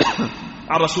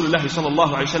عن رسول الله صلى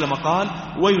الله عليه وسلم قال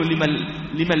ويل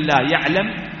لمن لا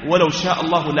يعلم ولو شاء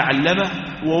الله لعلمه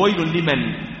وويل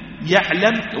لمن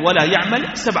يعلم ولا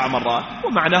يعمل 7 مرات.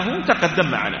 ومعناه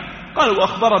تقدم معنا. قال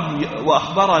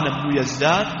وأخبرنا ابن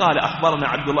يزداد قال أخبرنا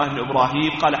عبد الله بن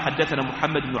إبراهيم قال حدثنا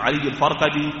محمد بن علي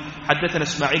الفرقدي حدثنا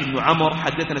إسماعيل بن عمر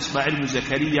حدثنا إسماعيل بن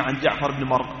زكريا عن جعفر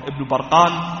بن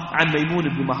برقان عن ميمون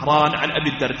بن مهران عن أبي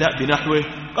الدرداء بنحوه.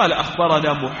 قال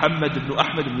أخبرنا محمد بن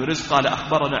أحمد بن رزق قال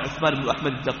أخبرنا عثمان بن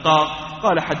أحمد الدقاق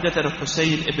قال حدثنا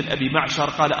حسين بن أبي معشر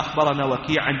قال أخبرنا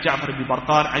وكيع عن جعفر بن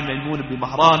برقان عن ميمون بن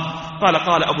مهران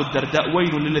قال أبو الدرداء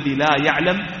ويل للذي لا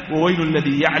يعلم وويل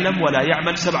الذي يعلم ولا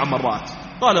يعمل 7 مرات.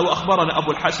 قال وأخبرنا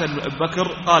أبو الحسن بن أبي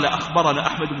بكر قال أخبرنا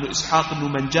أحمد بن إسحاق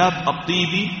بن منجاب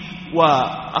الطيبي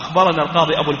وأخبرنا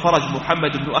القاضي أبو الفرج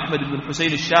محمد بن أحمد بن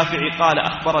الحسين الشافعي قال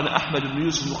أخبرنا أحمد بن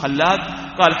يوسف بن خلاد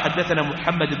قال حدثنا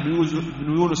محمد بن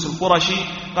يونس القرشي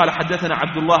قال حدثنا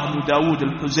عبد الله بن داود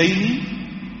الحزيني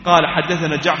قال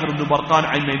حدثنا جعفر بن برقان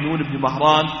عن ميمون بن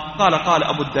مهران قال قال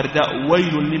أبو الدرداء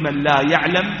ويل لمن لا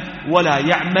يعلم ولا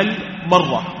يعمل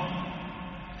مرة.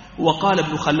 وقال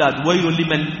ابن خلاد ويل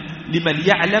لمن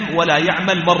يعلم ولا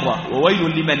يعمل مرة،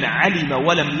 وويل لمن علم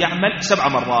ولم يعمل 7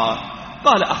 مرات.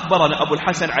 قال أخبرنا أبو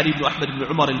الحسن علي بن أحمد بن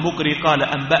عمر المقري قال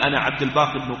أنبأنا عبد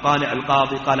الباقي بن قانع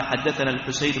القاضي قال حدثنا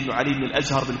الحسين بن علي بن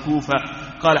الأزهر بالكوفة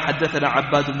قال حدثنا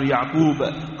عباد بن يعقوب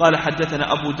قال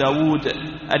حدثنا أبو داود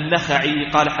النخعي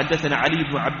قال حدثنا علي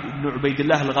بن عبيد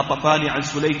الله الغطفاني عن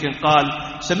سليك قال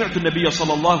سمعت النبي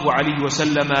صلى الله عليه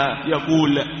وسلم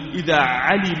يقول إذا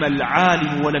علم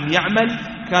العالم ولم يعمل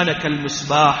كان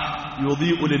كالمصباح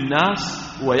يضيء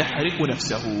للناس ويحرق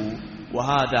نفسه.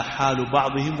 وهذا حال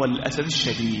بعضهم وللأسف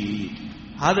الشديد.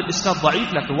 هذا الإسناد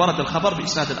ضعيف لكن ورد الخبر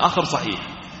بإسناد آخر صحيح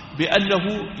بأنه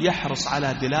يحرص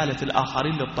على دلالة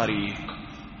الآخرين للطريق،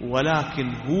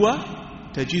 ولكن هو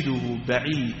تجده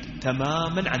بعيد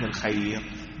تماما عن الخير،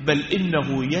 بل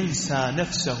إنه ينسى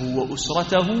نفسه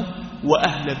وأسرته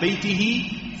وأهل بيته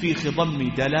في خضم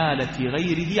دلالة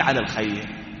غيره على الخير.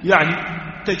 يعني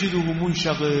تجده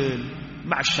منشغل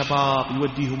مع الشباب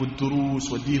يوديهم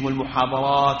الدروس وديهم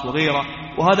المحاضرات وغيره،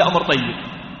 وهذا أمر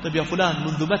طيب يا فلان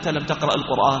منذ متى لم تقرأ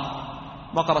القرآن؟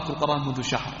 ما قرأت القرآن منذ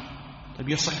شهر. طيب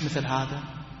يصح مثل هذا؟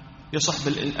 يصح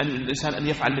الإنسان أن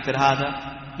يفعل مثل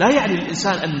هذا؟ لا يعني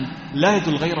الإنسان أن لا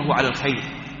يدل غيره على الخير،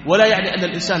 ولا يعني أن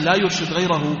الإنسان لا يرشد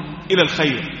غيره إلى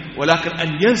الخير، ولكن أن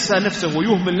ينسى نفسه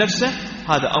ويهمل نفسه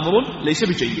هذا أمر ليس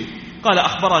بجيد. قال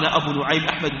أخبرنا أبو نعيم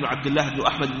أحمد بن عبد الله بن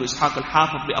أحمد بن إسحاق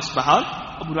الحافظ بأصبهان،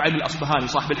 أبو نعيم الأصبهاني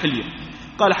صاحب الحلية.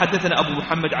 قال حدثنا أبو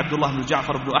محمد عبد الله بن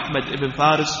جعفر بن أحمد بن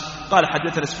فارس قال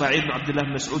حدثنا إسماعيل بن عبد الله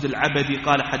بن مسعود العبدي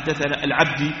قال حدثنا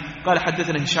العبدي قال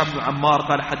حدثنا هشام بن عمار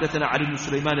قال حدثنا علي بن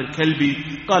سليمان الكلبي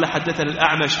قال حدثنا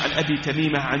الأعمش عن أبي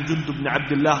تميمة عن جندب بن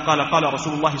عبد الله قال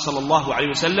رسول الله صلى الله عليه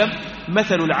وسلم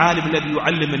مثل العالم الذي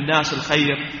يعلم الناس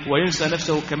الخير وينسى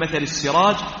نفسه كمثل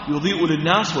السراج يضيء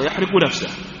للناس ويحرق نفسه.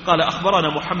 قال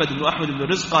أخبرنا محمد بن أحمد بن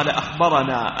رزق قال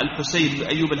أخبرنا الحسين بن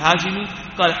أيوب الهاشمي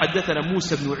قال حدثنا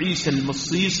موسى بن عيسى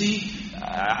المصيصي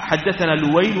حدثنا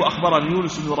لوين وأخبرنا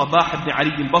يونس بن رباح بن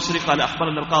علي البصري قال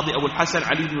أخبرنا القاضي أبو الحسن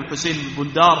علي بن الحسين بن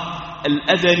بندار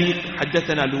الأذني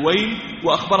حدثنا لوين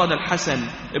وأخبرنا الحسن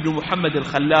بن محمد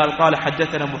الخلال قال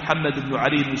حدثنا محمد بن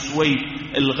علي بن سويد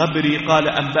الغبري قال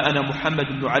أنبأنا محمد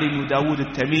بن علي بن داود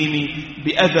التميمي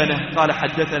بأذنه قال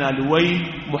حدثنا لوين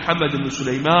محمد بن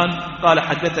سليمان قال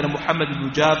حدثنا محمد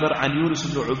بن جابر عن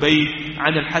يونس بن عبيد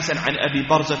عن الحسن عن أبي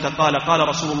برزة قال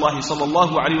رسول الله صلى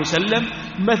الله عليه وسلم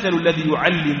مثل الذي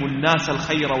يعلم الناس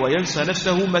الخير وينسى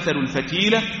نفسه مثل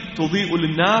الفتيلة تضيء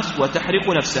للناس وتحرق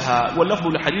نفسها. واللفظ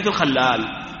لحديث الخلال.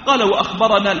 قال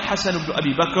وأخبرنا الحسن بن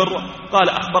أبي بكر قال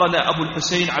أخبرنا أبو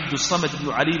الحسين عبد الصمد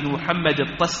بن علي بن محمد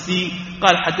الطستي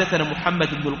قال حدثنا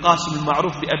محمد بن القاسم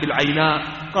المعروف بأبي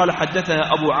العيناء قال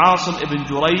حدثنا أبو عاصم بن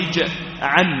جريج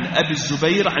عن أبي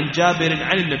الزبير عن جابر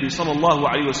عن النبي صلى الله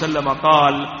عليه وسلم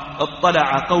قال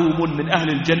اطلع قوم من أهل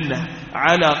الجنة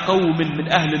على قوم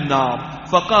من أهل النار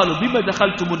فقالوا بما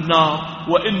دخلتم النار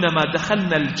وإنما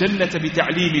دخلنا الجنة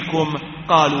بتعليمكم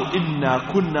قالوا إنا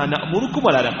كنا نأمركم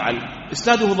ولا نفعل.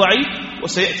 إسناده ضعيف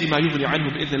وسيأتي ما يغني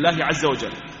عنه بإذن الله عز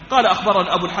وجل. قال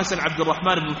أخبرنا أبو الحسن عبد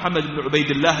الرحمن بن محمد بن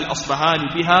عبيد الله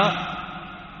الأصبهاني بها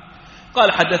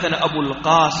قال حدثنا أبو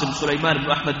القاسم سليمان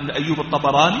بن أحمد بن أيوب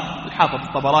الطبراني الحافظ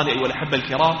الطبراني أيها الأحبة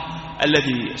الكرام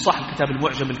الذي صاحب كتاب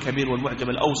المعجم الكبير والمعجم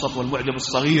الأوسط والمعجم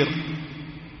الصغير.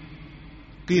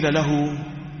 قيل له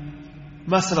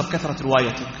ما سبب كثرة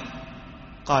روايتك؟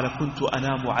 قال كنت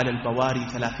أنام على البواري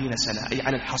 30 سنة أي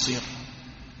على الحصير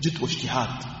جد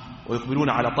واجتهاد ويقبلون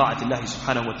على طاعة الله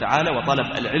سبحانه وتعالى وطلب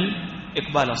العلم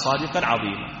إقبالا صادقا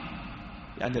عظيما.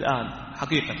 يعني الآن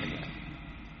حقيقة يعني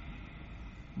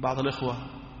بعض الإخوة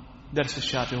درس في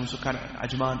الشافعي وهم سكان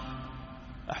عجمان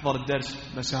أحضر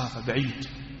الدرس مسافة بعيد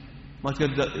ما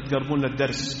تقربون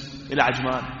للدرس إلى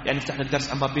عجمان يعني افتح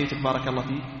الدرس عن باب بيتك بارك الله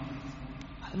فيه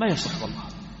ما يصح والله.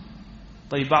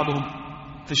 طيب بعضهم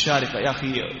في الشارقة يا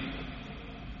أخي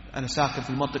أنا ساكن في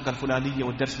المنطقة الفلانية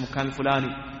والدرس مكان الفلاني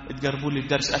تقربون لي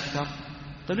الدرس أكثر.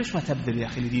 طيب ليش ما تبذل يا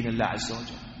أخي لدين الله عز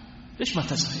وجل؟ ليش ما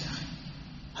تسعى يا أخي؟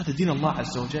 هذا دين الله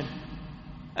عز وجل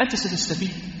أنت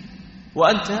ستستفيد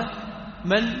وأنت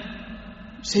من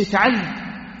سيتعلم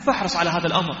فاحرص على هذا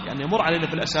الأمر. يعني يمر علينا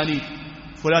في الأسانيد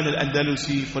فلان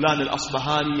الأندلسي فلان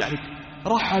الأصبهاني يعني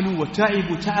رحلوا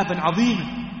وتعبوا تعبا عظيما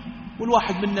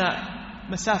والواحد منا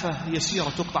مسافة يسيرة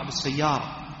تقطع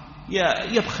بالسيارة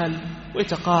يبخل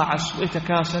ويتقاعس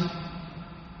ويتكاسل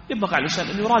ينبغي على الإنسان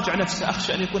أن يراجع نفسه.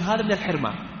 أخشى أن يكون هذا من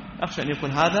الحرمان، أخشى أن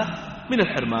يكون هذا من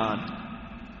الحرمان.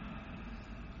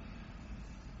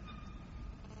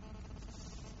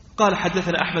 قال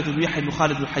حدثنا أحمد بن يحيى بن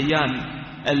خالد بن حيان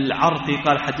العرقي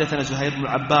قال حدثنا زهير بن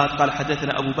عباد قال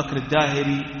حدثنا أبو بكر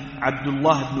الداهري عبد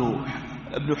الله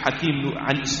بن حكيم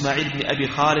عن إسماعيل بن أبي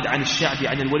خالد عن الشعبي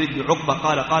عن الوليد بن عقبة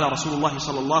قال قال رسول الله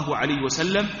صلى الله عليه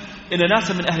وسلم إن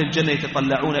ناسا من أهل الجنة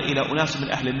يتطلعون إلى أناس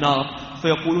من أهل النار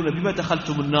فيقولون بما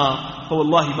دخلتم النار؟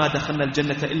 فوالله ما دخلنا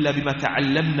الجنة إلا بما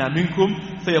تعلمنا منكم.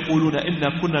 فيقولون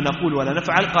إنا كنا نقول ولا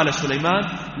نفعل. قال سليمان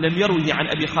لم يروي عن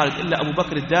أبي خالد إلا أبو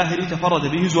بكر الداهري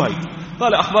تفرد به زهير.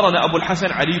 قال أخبرنا أبو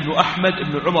الحسن علي بن أحمد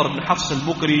بن عمر بن حفص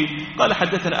المقري قال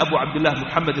حدثنا أبو عبد الله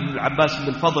محمد بن العباس بن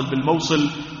الفضل بالموصل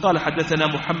قال حدثنا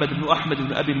محمد بن أحمد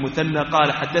بن أبي المثنى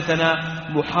قال حدثنا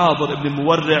محاضر بن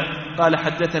المورع قال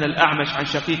حدثنا الأعمش عن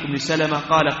شقيق بن سلمة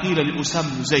قال قيل لأسام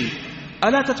بن زيد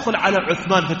ألا تدخل على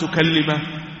عثمان فتكلمه؟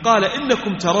 قال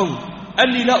إنكم ترون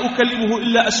أني لا أكلمه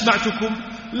إلا أسمعتكم،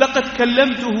 لقد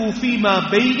كلمته فيما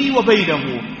بيني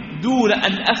وبينه دون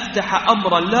أن أفتح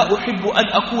أمرا لا أحب أن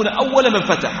أكون أول من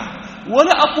فتحه،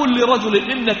 ولا أقول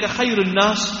لرجل إنك خير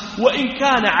الناس وإن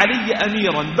كان علي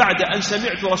أميرا بعد أن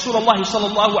سمعت رسول الله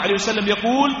صلى الله عليه وسلم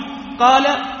يقول. قال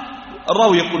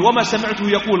الراوي يقول وما سمعته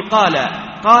يقول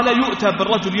قال يؤتى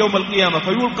بالرجل يوم القيامة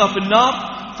فيلقى في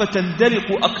النار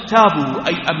فتندلق أكتابه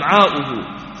أي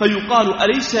أمعاؤه فيقال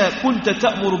أليس كنت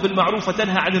تأمر بالمعروف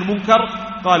وتنهى عن المنكر؟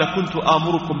 قال كنت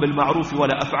آمركم بالمعروف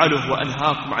ولا أفعله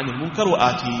وأنهاكم عن المنكر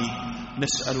وآتيه.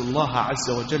 نسأل الله عز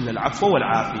وجل العفو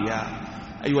والعافية.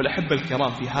 أيها الأحبة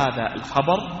الكرام، في هذا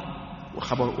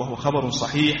الخبر وهو خبر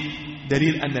صحيح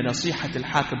دليل أن نصيحة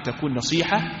الحاكم تكون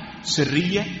نصيحة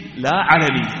سرية لا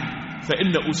علنية.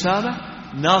 فإن أسامة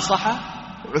ناصح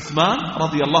عثمان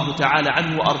رضي الله تعالى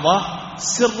عنه وأرضاه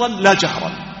سرا لا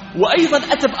جهرا. وأيضا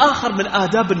أتى بآخر من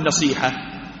آداب النصيحة.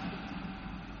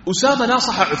 أسامة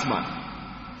ناصح عثمان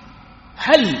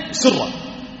هل سرا،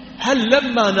 هل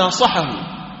لما ناصحه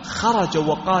خرج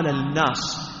وقال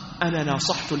للناس أنا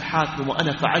ناصحت الحاكم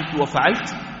وأنا فعلت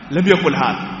وفعلت؟ لم يقل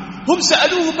هذا. هم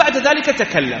سألوه بعد ذلك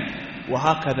تكلم.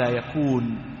 وهكذا يكون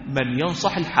من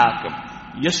ينصح الحاكم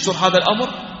يستر هذا الأمر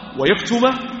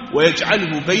ويكتمه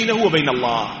ويجعله بينه وبين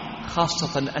الله،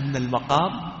 خاصة أن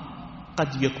المقام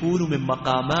قد يكون من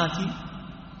مقامات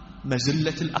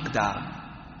مزلة الأقدار.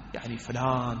 يعني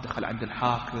فلان دخل عند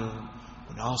الحاكم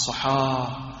وناصحه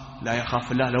لا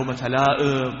يخاف الله لومة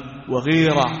لائم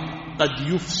وغيره، قد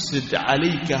يفسد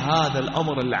عليك هذا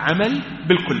الأمر العمل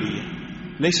بالكلية.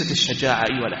 ليست الشجاعة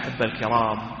أيها الأحبة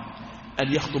الكرام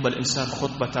أن يخطب الإنسان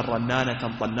خطبة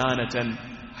رنانة طنانة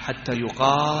حتى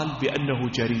يقال بأنه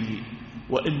جريء،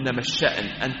 وإنما الشأن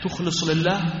أن تخلص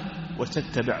لله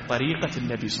وتتبع طريقة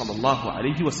النبي صلى الله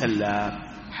عليه وسلم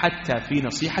حتى في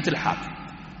نصيحة الحاكم.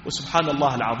 وسبحان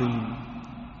الله العظيم،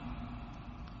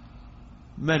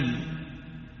 من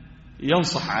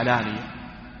ينصح علانية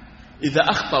إذا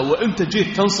أخطأ وأنت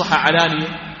جيت تنصح علانية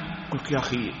قلت يا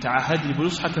أخي تعهدني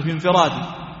بنصحك في انفرادي.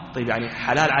 طيب يعني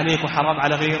حلال عليك وحرام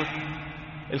على غيرك؟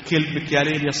 الكلب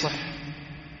مكيالين يصح،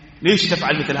 ليش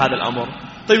تفعل مثل هذا الأمر؟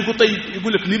 طيب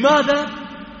يقول لك لماذا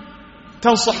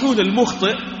تنصحون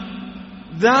المخطئ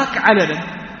ذاك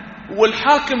علنا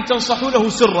والحاكم تنصحونه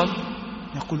سرا؟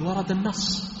 يقول ورد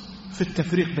النص في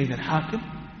التفريق بين الحاكم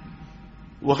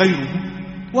وغيره،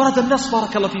 ورد النص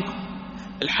بارك الله فيكم.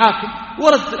 الحاكم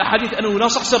ورد الأحاديث أنه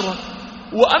يناصح سرا،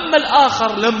 وأما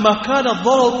الآخر لما كان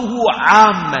ضرره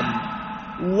عاما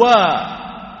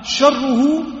وشره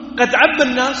قد عم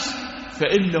الناس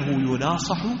فإنه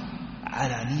يناصح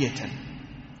علانية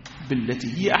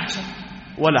بالتي هي أحسن،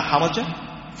 ولا حرج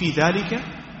في ذلك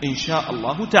إن شاء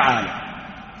الله تعالى.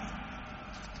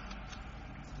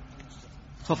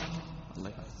 تفضل. الله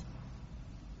يبارك.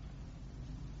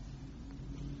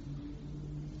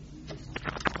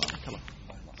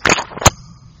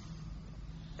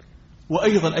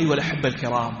 وأيضا أيها الأحبة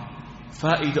الكرام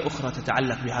فائدة أخرى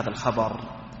تتعلق بهذا الخبر.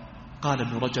 قال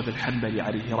ابن رجب الحنبلي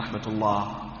عليه رحمة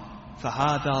الله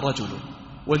فهذا رجل،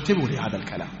 وانتبهوا لهذا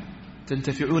الكلام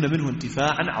تنتفعون منه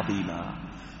انتفاعا عظيما.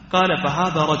 قال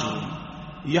فهذا رجل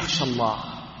يخشى الله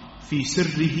في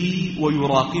سره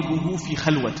ويراقبه في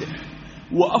خلوته،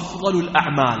 وأفضل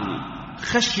الأعمال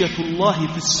خشية الله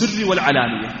في السر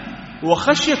والعلانية.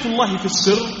 وخشية الله في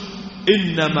السر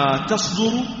إنما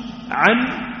تصدر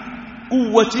عن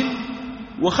قوة،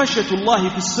 وخشية الله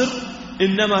في السر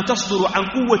إنما تصدر عن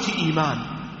قوة إيمان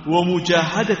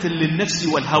ومجاهدة للنفس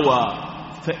والهوى،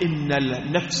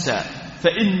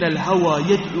 فإن الهوى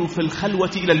يدعو في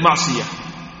الخلوة إلى المعصية.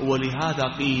 ولهذا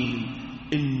قيل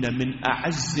إن من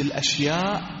أعز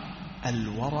الأشياء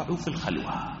الورع في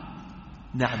الخلوة.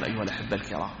 نعم أيها الأحبة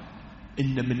الكرام،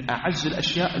 إن من أعز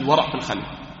الأشياء الورع في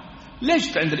الخلوة.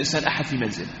 ليش عند الإنسان أحد في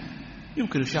منزله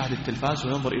يمكن يشاهد التلفاز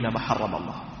وينظر إلى ما حرم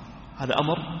الله؟ هذا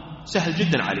أمر سهل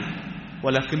جدا عليه،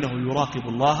 ولكنه يراقب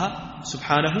الله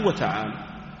سبحانه وتعالى.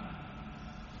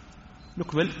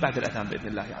 نكمل بعد الأذان بإذن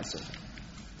الله عز وجل.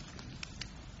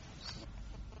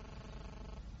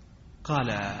 قال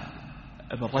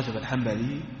ابن رجب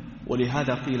الحنبلي: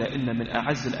 ولهذا قيل إن من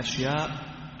أعز الأشياء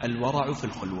الورع في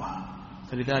الخلوة.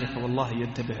 فلذلك والله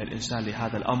ينتبه الإنسان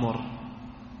لهذا الأمر.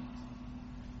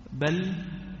 بل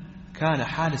كان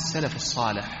حال السلف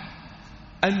الصالح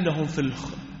أنهم في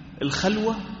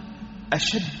الخلوة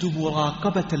أشد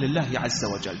مراقبة لله عز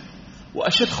وجل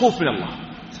وأشد خوف من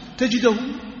الله. تجده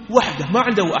وحده ما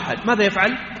عنده أحد، ماذا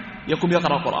يفعل؟ يقوم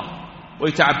يقرأ القرآن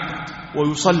ويتعبد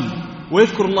ويصلي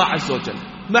ويذكر الله عز وجل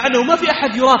مع أنه ما في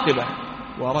أحد يراقبه.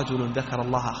 ورجل ذكر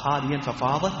الله خاليا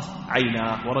ففاضت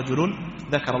عيناه، ورجل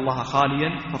ذكر الله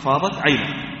خاليا ففاضت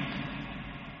عيناه.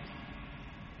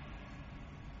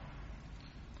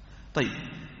 طيب،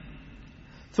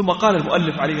 ثم قال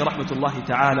المؤلف عليه رحمة الله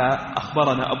تعالى: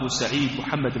 أخبرنا أبو سعيد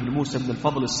محمد بن موسى بن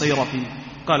الفضل الصيرفي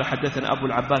قال حدثنا أبو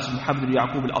العباس محمد بن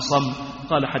يعقوب الأصم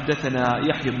قال حدثنا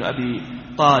يحيى بن أبي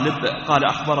طالب قال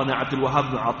أخبرنا عبد الوهاب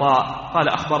بن عطاء قال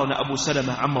أخبرنا أبو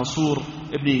سلمة عن منصور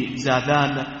بن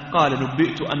زاذان قال: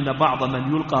 نبئت أن بعض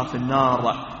من يلقى في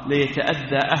النار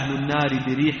ليتأذى أهل النار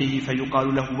بريحه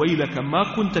فيقال له: ويلك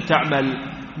ما كنت تعمل،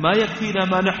 ما يكفينا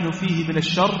ما نحن فيه من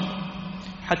الشر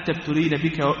حتى ابتلينا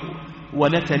بك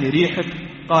ونتن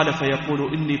ريحك. قال: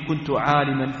 فيقول: إني كنت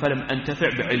عالما فلم أنتفع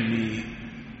بعلمي.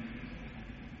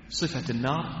 صفة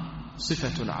النار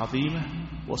صفة عظيمة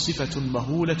وصفة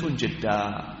مهولة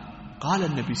جدا. قال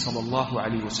النبي صلى الله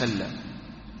عليه وسلم: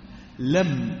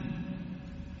 لم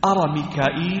أرى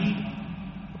ميكائيل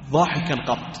ضاحكا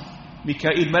قط.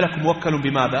 ميكائيل ملك موكل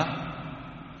بماذا؟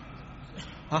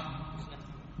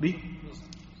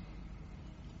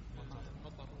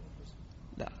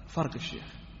 لا، فرق الشيخ.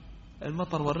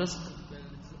 المطر والرزق،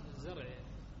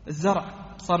 الزرع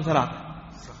صار ثلاثة.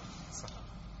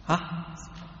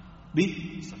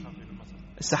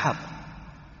 السحاب.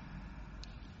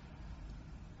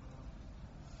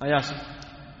 ياسر.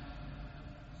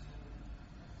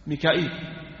 ميكائيل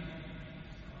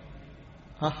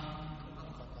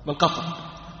بالقطر،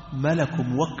 ملك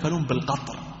موكل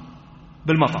بالقطر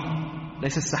بالمطر،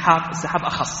 ليس السحاب. السحاب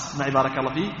أخص معي بارك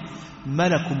الله فيه.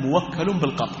 ملك موكل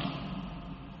بالقطر.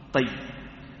 طيب،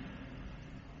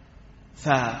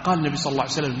 فقال النبي صلى الله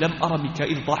عليه وسلم: لم أرى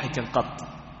ميكائيل ضاحكا قط.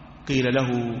 قيل له: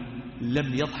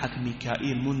 لم يضحك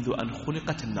ميكائيل منذ أن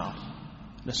خلقت النار.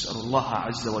 نسأل الله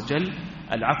عز وجل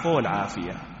العفو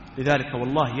والعافية. لذلك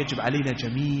والله يجب علينا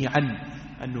جميعا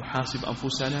أن نحاسب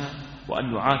أنفسنا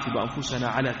وأن نعاتب أنفسنا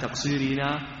على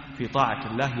تقصيرنا في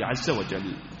طاعة الله عز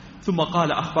وجل. ثم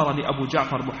قال: أخبرني أبو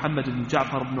جعفر محمد بن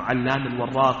جعفر بن علان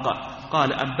الوراق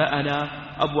قال: أنبأنا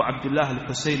أبو عبد الله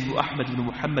الحسين بن أحمد بن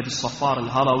محمد الصفار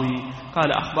الهروي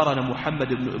قال: أخبرنا محمد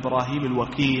بن إبراهيم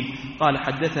الوكيل قال: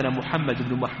 حدثنا محمد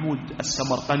بن محمود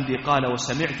السمرقندي قال: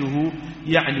 وسمعته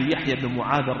يعني يحيى بن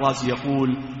معاذ الرازي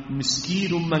يقول: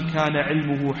 مسكين من كان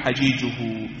علمه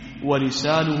حجيجه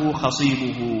ولسانه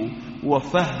خصيبه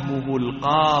وفهمه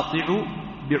القاطع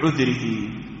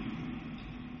بعذره.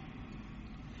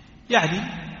 يعني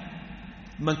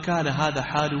من كان هذا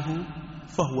حاله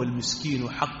فهو المسكين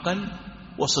حقا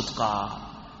وصدقا،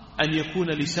 أن يكون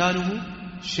لسانه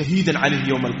شهيدا عليه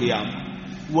يوم القيامة،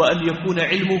 وأن يكون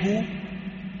علمه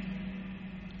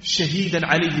شهيدا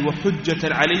عليه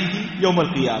وحجة عليه يوم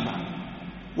القيامة.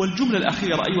 والجملة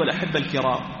الأخيرة أيها الأحبة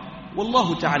الكرام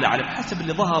والله تعالى أعلم حسب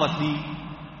اللي ظهرت لي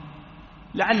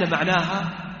لعل معناها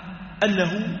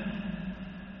أنه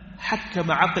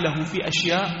حكم عقله في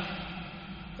أشياء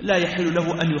لا يحل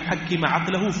له أن يحكم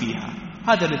عقله فيها.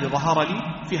 هذا الذي ظهر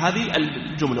لي في هذه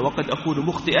الجملة، وقد أكون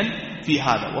مخطئا في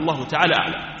هذا والله تعالى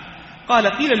أعلم. قال: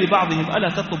 قيل لبعضهم: ألا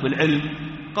تطلب العلم؟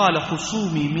 قال: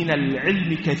 خصومي من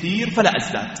العلم كثير فلا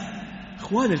أزداد.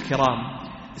 إخوان الكرام،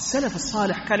 السلف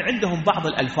الصالح كان عندهم بعض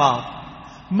الألفاظ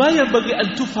ما ينبغي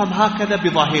أن تفهم هكذا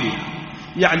بظاهرها.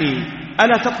 يعني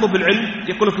ألا تطلب العلم؟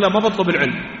 يقول لك: لا، ما بطلب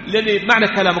العلم، لأن معنى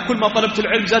كلامه كل ما طلبت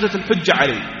العلم زادت الحجة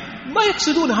عليه. ما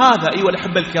يقصدون هذا أيها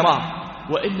الأحبة الكرام،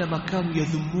 وإنما كانوا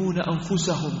يذمون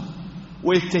أنفسهم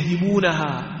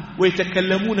ويتهمونها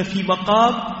ويتكلمون في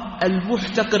مقام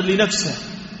المحتقر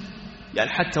لنفسه. يعني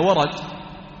حتى ورد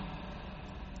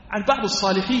عن بعض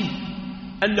الصالحين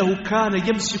أنه كان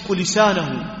يمسك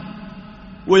لسانه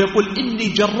ويقول: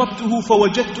 إني جربته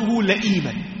فوجدته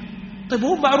لئيما. طيب،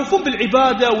 هم معروفون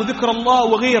بالعبادة وذكر الله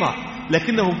وغيره،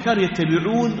 لكنهم كانوا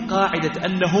يتبعون قاعدة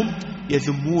أنهم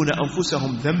يذمون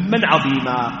أنفسهم ذما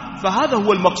عظيما. فهذا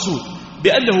هو المقصود.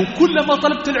 بأنه كلما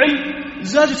طلبت العلم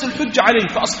زادت الحجة عليه،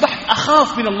 فأصبحت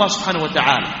أخاف من الله سبحانه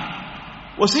وتعالى.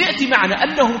 وسيأتي معنا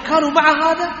أنهم كانوا مع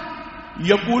هذا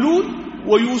يقولون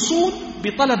ويوصون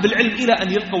بطلب العلم إلى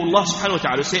أن يلقوا الله سبحانه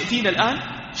وتعالى. سيأتينا الآن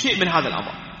شيء من هذا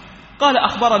الأمر. قال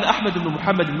أخبرنا أحمد بن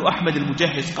محمد بن أحمد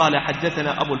المجهز قال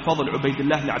حدثنا أبو الفضل عبيد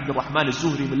الله بن عبد الرحمن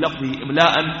الزهري من لفظه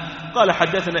إملاء قال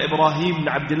حدثنا إبراهيم بن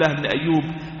عبد الله بن أيوب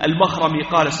المخرمي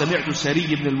قال سمعت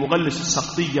سري بن المغلس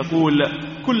السقطي يقول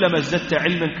كلما ازددت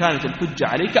علما كانت الحجة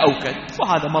عليك أوكد.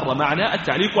 وهذا مر معنا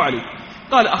التعليق عليه.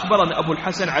 قال أخبرنا أبو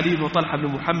الحسن علي بن طلحة بن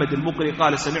محمد المقري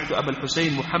قال سمعت أبا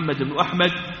الحسين محمد بن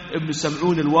أحمد بن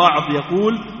سمعون الواعظ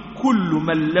يقول كل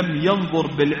من لم ينظر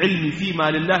بالعلم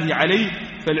فيما لله عليه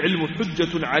فالعلم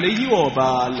حجة عليه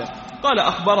ووبال. قال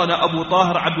أخبرنا أبو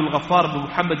طاهر عبد الغفار بن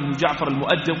محمد بن جعفر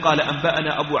المؤدب قال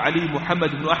أنبأنا أبو علي محمد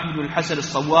بن أحمد بن الحسن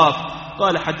الصواف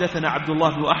قال حدثنا عبد الله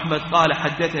بن أحمد قال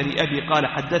حدثني أبي قال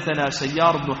حدثنا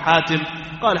سيار بن حاتم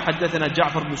قال حدثنا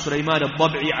جعفر بن سليمان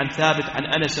الضبعي عن ثابت عن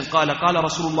أنس قال قال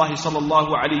رسول الله صلى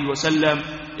الله عليه وسلم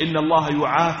إن الله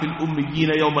يعافي الأميين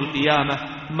يوم القيامة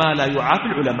ما لا يعافي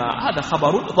العلماء. هذا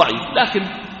خبر ضعيف، لكن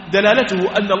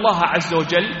دلالته أن الله عز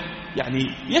وجل يعني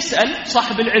يسأل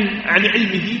صاحب العلم عن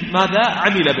علمه ماذا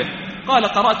عمل به. قال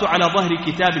قرأت على ظهر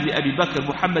كتاب لأبي بكر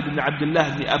محمد بن عبد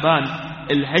الله بن أبان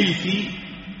الهيثي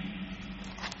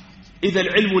إذا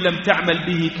العلم لم تعمل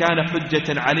به كان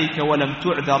حجة عليك ولم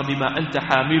تعذر بما أنت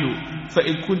حامل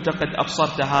فإن كنت قد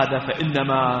أبصرت هذا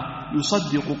فإنما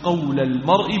يصدق قول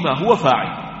المرء ما هو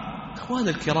فاعل. أخوان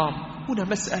الكرام، هنا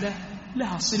مسألة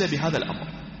لها صلة بهذا الأمر.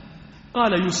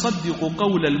 قال يصدق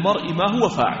قول المرء ما هو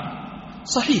فاعل.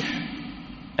 صحيح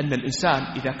أن الإنسان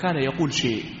إذا كان يقول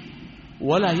شيء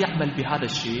ولا يعمل بهذا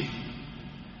الشيء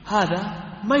هذا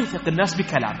ما يثق الناس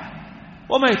بكلامه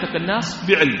وما يثق الناس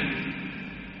بعلمه،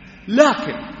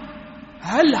 لكن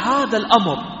هل هذا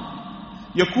الأمر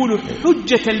يكون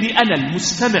حجة لي أنا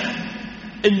المستمع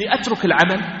أني أترك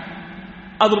العمل؟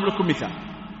 أضرب لكم مثال.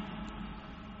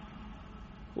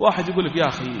 واحد يقول لك يا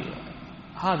أخي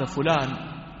هذا فلان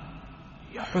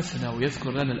يحثنا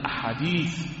ويذكر لنا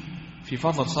الأحاديث في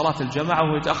فضل صلاة الجماعة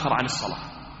وهو يتأخر عن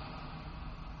الصلاة.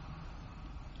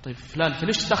 طيب فلان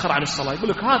فليش تتأخر عن الصلاة؟ يقول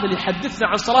لك هذا اللي يحدثنا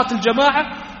عن صلاة الجماعة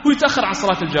هو يتأخر عن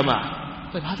صلاة الجماعة.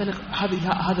 طيب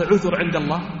هذا عذر عند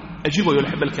الله؟ أجيبه يا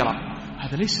الأحبة الكرام،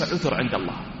 هذا ليس عذر عند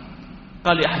الله.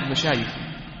 قال لي أحد مشايخ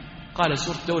قال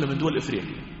زرت دولة من دول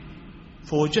إفريقيا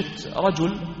فوجدت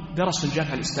رجل درس في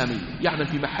الجامعة الإسلامية يعمل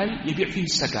في محل يبيع فيه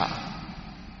السجائر.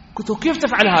 قلت كيف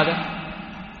تفعل هذا؟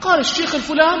 قال الشيخ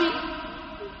الفلاني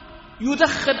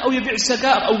يدخن أو يبيع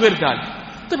السجائر أو غير ذلك.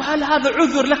 طيب هل هذا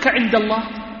عذر لك عند الله؟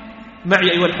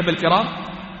 معي أيها الأحبة الكرام؟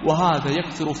 وهذا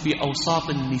يكثر في أوساط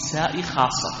النساء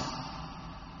خاصة.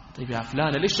 طيب يا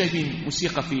فلانة ليش جايبين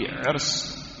موسيقى في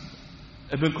عرس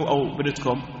ابنكم أو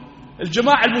بنتكم؟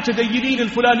 الجماعة المتدينين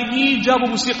الفلانيين جابوا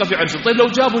موسيقى في عرسهم. طيب لو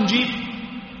جابوا نجيب؟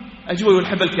 أجيبوا أيها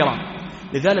الأحبة الكرام.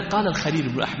 لذلك قال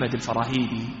الخليل بن أحمد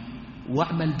الفراهيدي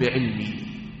واعمل بعلمي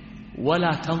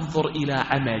ولا تنظر إلى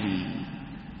عملي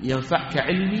ينفعك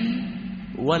علمي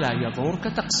ولا يضرك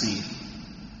تقصير.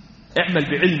 اعمل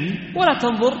بعلمي ولا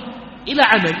تنظر إلى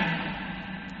عملي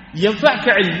ينفعك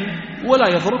علمي ولا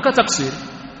يضرك تقصير.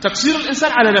 تقصير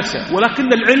الإنسان على نفسه،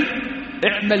 ولكن العلم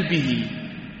اعمل به.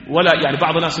 ولا يعني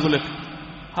بعض الناس يقول لك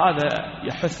هذا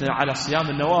يحثنا على صيام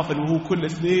النوافل وهو كل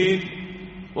اثنين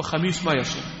وخميس ما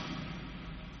يصوم.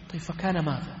 طيب فكان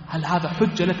ماذا؟ هل هذا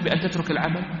حجة لك بأن تترك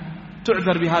العمل؟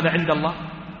 تعذر بهذا عند الله؟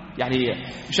 يعني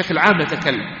بشكل عام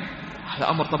نتكلم، هذا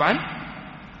أمر طبعا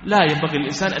لا ينبغي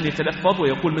للإنسان أن يتلفظ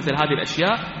ويقول مثل هذه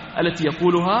الأشياء التي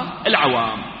يقولها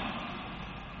العوام.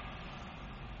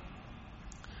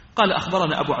 قال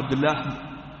أخبرنا أبو عبد الله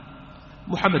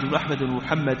محمد بن أحمد بن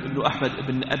محمد بن أحمد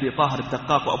بن أبي طاهر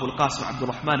الدقاق وأبو القاسم عبد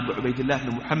الرحمن بن عبيد الله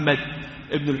بن محمد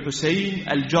بن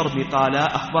الحسين الجرمي قال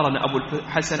أخبرنا أبو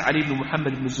الحسن علي بن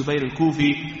محمد بن الزبير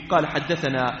الكوفي قال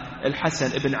حدثنا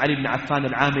الحسن بن علي بن عفان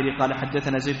العامري قال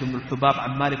حدثنا زيد بن الحباب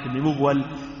عن مالك بن مغول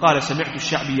قال سمعت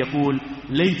الشعبي يقول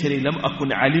ليتني لم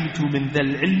أكن علمت من ذا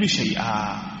العلم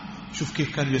شيئا. شوف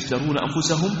كيف كانوا يزدرون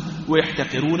أنفسهم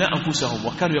ويحتقرون أنفسهم،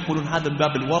 وكانوا يقولون هذا من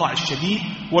باب الورع الشديد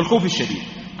والخوف الشديد.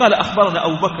 قال أخبرنا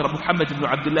أبو بكر محمد بن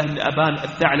عبد الله بن أبان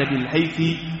الثعلبي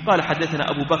الهيثي قال حدثنا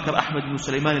أبو بكر أحمد بن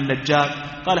سليمان النجار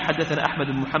قال حدثنا أحمد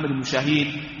بن محمد بن شاهين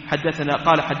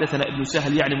قال حدثنا ابن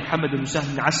سهل يعني محمد بن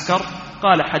سهل بن عسكر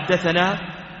قال حدثنا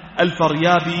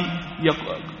الفريابي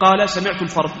قال سمعت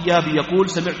الفريابي يقول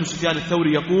سمعت سفيان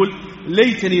الثوري يقول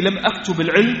ليتني لم أكتب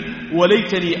العلم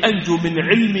وليتني أنجو من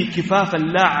علمي كفافا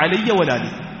لا علي ولا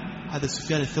لي. هذا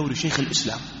سفيان الثوري شيخ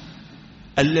الإسلام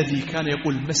الذي كان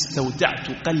يقول ما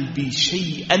استودعت قلبي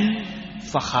شيئا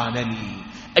فخانني.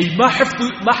 أي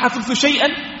ما حفظت شيئا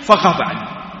فغاب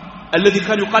عنه، الذي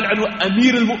كان يقال عنه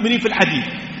أمير المؤمنين في الحديث.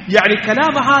 يعني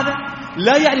كلام هذا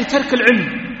لا يعني ترك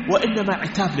العلم، وإنما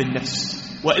عتاب للنفس،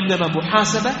 وإنما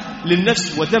محاسبة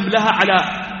للنفس وذم لها على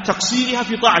تقصيرها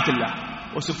في طاعة الله.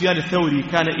 وسفيان الثوري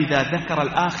كان إذا ذكر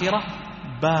الآخرة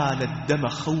بال الدم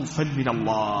خوفا من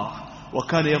الله،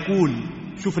 وكان يقول،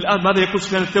 شوف الآن ماذا يقول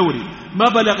سفيان الثوري: ما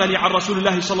بلغني عن رسول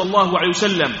الله صلى الله عليه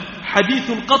وسلم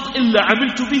حديث قط إلا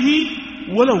عملت به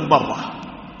ولو مرة.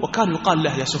 وكان يقال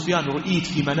له: يا سفيان رؤيت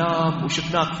في منام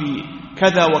وشفناك في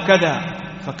كذا وكذا،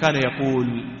 فكان يقول: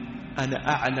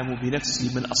 أنا أعلم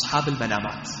بنفسي من أصحاب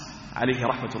المنامات، عليه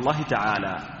رحمة الله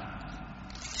تعالى.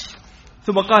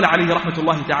 ثم قال عليه رحمة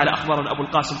الله تعالى: أخبرنا أبو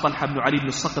القاسم طلحة بن علي بن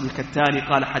الصقر الكتاني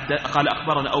قال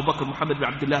أخبرنا أبو بكر محمد بن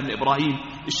عبد الله بن إبراهيم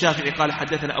الشافعي قال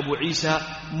حدثنا أبو عيسى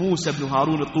موسى بن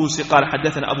هارون الطوسي قال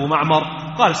حدثنا أبو معمر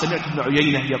قال سمعت ابن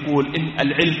عيينة يقول: إن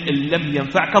العلم إن لم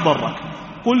ينفعك ضرك.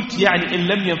 قلت: يعني إن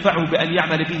لم ينفعه بأن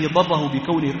يعمل به ضره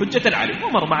بكونه حجة عليه.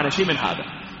 ومر معنا شيء من هذا.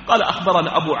 قال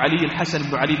أخبرنا أبو علي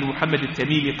الحسن بن علي بن محمد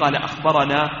التميمي قال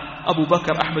أخبرنا أبو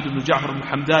بكر أحمد بن جعفر بن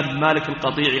حمدان بن مالك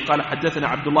القطيعي قال حدثنا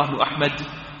عبد الله بن أحمد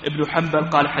ابن حنبل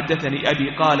قال حدثني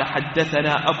أبي قال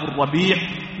حدثنا أبو الربيع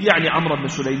يعني عمرو بن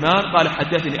سليمان قال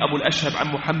حدثني أبو الأشهب عن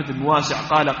محمد بن واسع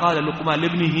قال لقمان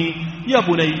لابنه: يا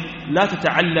بني لا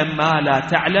تتعلم ما لا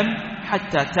تعلم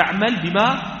حتى تعمل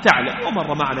بما تعلم.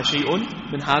 ومر معنا شيء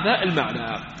من هذا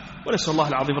المعنى. ونسأل الله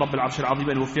العظيم رب العرش العظيم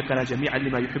أن يوفقنا جميعا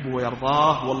لما يحبه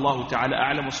ويرضاه، والله تعالى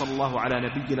أعلم، وصلى الله على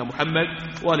نبينا محمد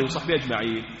وآله وصحبه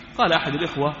أجمعين. قال أحد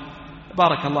الإخوة: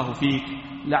 بارك الله فيك،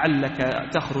 لعلك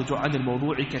تخرج عن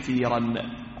الموضوع كثيرا.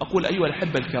 أقول: أيها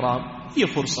الأحبة الكرام، هي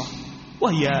فرصة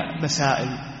وهي مسائل،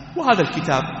 وهذا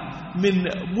الكتاب من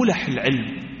ملح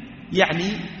العلم،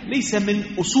 يعني ليس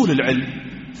من أصول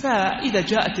العلم، فإذا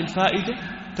جاءت الفائدة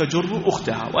تجر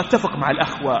أختها. وأتفق مع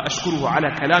الأخ وأشكره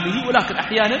على كلامه، ولكن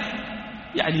أحيانا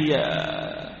يعني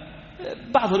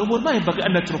بعض الأمور ما ينبغي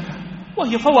أن نتركها،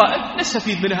 وهي فوائد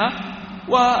نستفيد منها،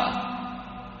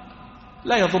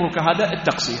 ولا يضرك هذا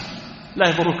التقصير، لا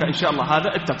يضرك إن شاء الله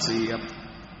هذا التقصير.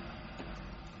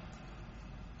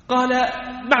 قال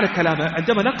معنى كلامه: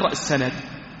 عندما نقرأ السند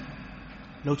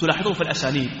لو تلاحظون في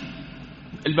الأسانيد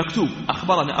المكتوب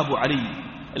أخبرنا أبو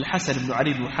علي الحسن بن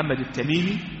علي بن محمد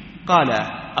التميمي قال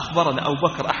أخبرنا أبو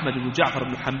بكر أحمد بن جعفر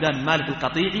بن حمدان مالك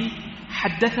القطيعي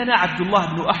حدثنا عبد الله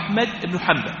بن أحمد بن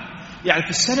حنبل. يعني في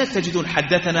السند تجدون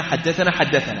حدثنا،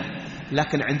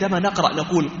 لكن عندما نقرأ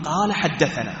نقول قال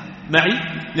حدثنا معي،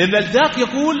 لأن ذاك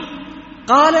يقول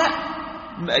قال،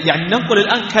 يعني ننقل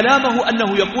الآن كلامه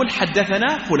أنه يقول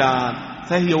حدثنا فلان،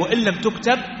 فهي وإن لم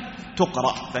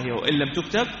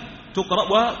تكتب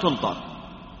تقرأ وتنطق.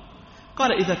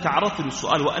 قال: إذا تعرضت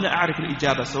للسؤال وأنا أعرف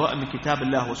الإجابة سواء من كتاب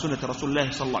الله وسنة رسول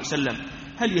الله صلى الله عليه وسلم،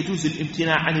 هل يجوز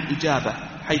الامتناع عن الإجابة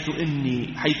حيث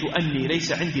أني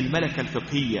ليس عندي الملكة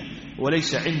الفقهية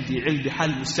وليس عندي علم بحال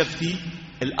المستفتي؟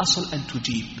 الأصل أن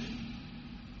تجيب،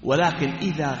 ولكن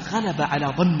إذا غلب على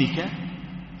ظنك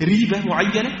ريبة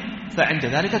معينة فعند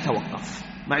ذلك توقف.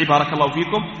 معي بارك الله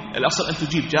فيكم. الأصل أن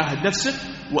تجيب، جاهد نفسك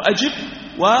وأجب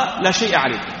ولا شيء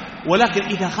عليك. ولكن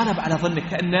إذا غلب على ظنك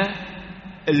كأن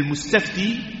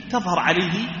المستفتي تظهر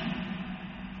عليه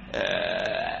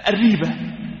الريبة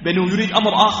بأنه يريد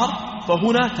أمر آخر،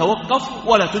 فهنا توقف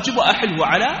ولا تجب، وأحله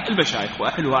على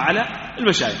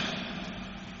المشايخ.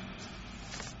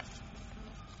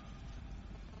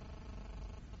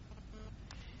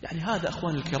 يعني هذا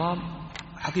أخوان الكرام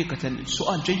حقيقة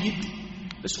سؤال جيد،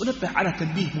 بس أنبه على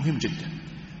تنبيه مهم جدا.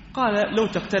 قال: لو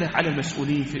تقترح على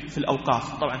المسؤولين في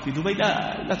الأوقاف، طبعا في دبي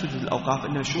لا توجد الأوقاف،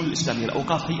 إنما الشؤون الإسلامية،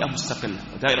 الأوقاف هيئة مستقلة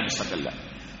ودائرة مستقلة،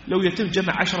 لو يتم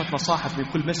جمع 10 مصاحف من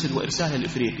كل مسجد وإرسالها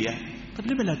لإفريقيا،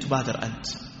 طب لما لا تبادر أنت؟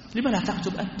 لما لا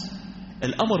تكتب أنت؟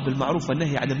 الأمر بالمعروف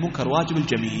والنهي عن المنكر واجب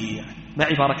الجميع.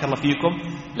 معي بارك الله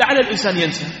فيكم. لعل الإنسان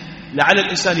ينسى، لعل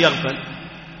الإنسان يغفل.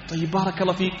 طيب بارك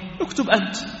الله فيك، اكتب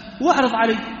أنت واعرض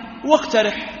عليه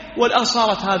واقترح. والآن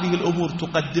صارت هذه الأمور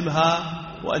تقدمها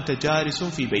وأنت جالس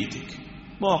في بيتك،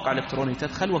 مواقع إلكترونية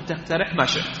تدخل وتقترح ما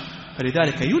شئت.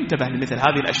 فلذلك ينتبه لمثل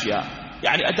هذه الأشياء،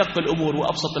 يعني أدق الأمور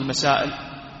وأبسط المسائل.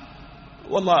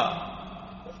 والله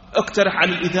اقترح عن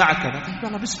الإذاعة كذا، طيب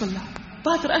والله بسم الله،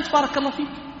 بادر أنت بارك الله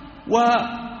فيك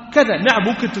وكذا. نعم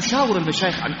ممكن تشاور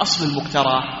المشايخ عن أصل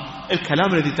المقترح،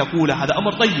 الكلام الذي تقوله هذا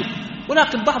أمر طيب،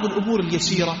 ولكن بعض الأمور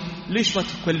اليسيرة ليش ما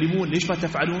تتكلمون، ليش ما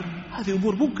تفعلون، هذه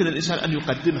أمور ممكن الإنسان أن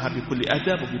يقدمها بكل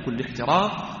أدب وبكل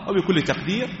احترام وبكل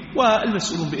تقدير،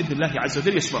 والمسؤولون بإذن الله عز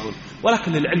وجل يسمعون.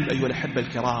 ولكن العلم أيها الأحبة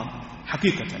الكرام،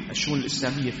 حقيقة الشؤون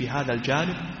الإسلامية في هذا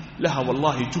الجانب لها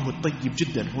والله جهد طيب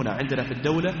جدا هنا عندنا في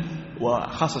الدولة،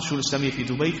 وخاصة الشؤون الإسلامية في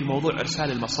دبي في موضوع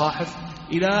إرسال المصاحف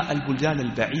إلى البلدان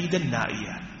البعيدة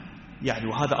النائية، يعني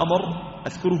وهذا أمر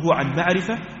أذكره عن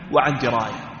معرفة وعن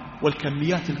دراية،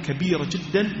 والكميات الكبيرة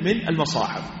جدا من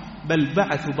المصاحف، بل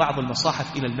بعثوا بعض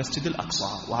المصاحف إلى المسجد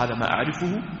الأقصى، وهذا ما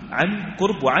أعرفه عن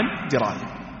قرب وعن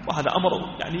دراية، وهذا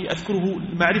أمر يعني أذكره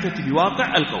المعرفة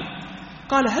بواقع القوم.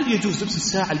 قال: هل يجوز لبس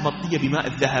الساعة المطلية بماء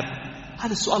الذهب؟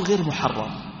 هذا السؤال غير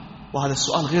محرم، وهذا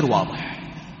السؤال غير واضح.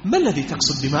 ما الذي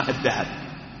تقصد بماء الذهب؟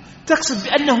 تقصد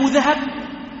بأنه ذهب؟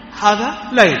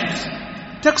 هذا لا يجوز.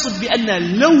 تقصد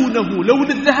بأن لونه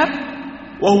لون الذهب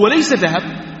وهو ليس ذهب،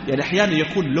 يعني أحيانا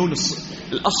يكون اللون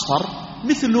الأصفر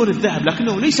مثل لون الذهب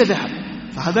لكنه ليس ذهب،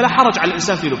 فهذا لا حرج على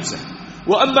الإنسان في لبسه.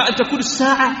 وأما أن تكون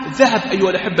الساعة ذهب أيها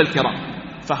الأحبة الكرام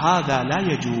فهذا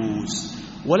لا يجوز.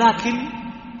 ولكن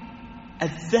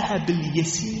الذهب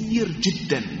اليسير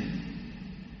جدا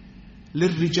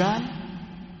للرجال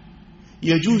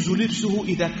يجوز لبسه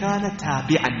إذا كان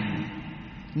تابعا.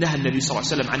 نهى النبي صلى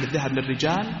الله عليه وسلم عن الذهب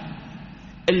للرجال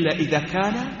إلا إذا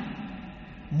كان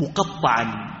مقطعا،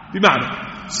 بمعنى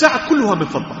ساعة كلها من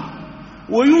فضة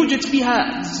ويوجد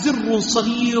فيها زر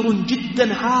صغير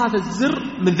جدا، هذا الزر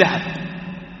من ذهب،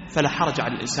 فلا حرج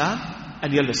على الإنسان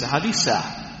أن يلبس هذه الساعة.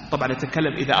 طبعا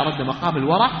نتكلم إذا أردنا مقام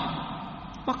الورع،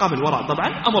 مقام الورع طبعا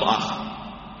أمر آخر،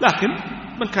 لكن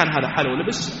من كان هذا حاله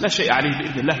ولبس لا شيء عليه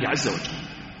بإذن الله عز وجل.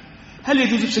 هل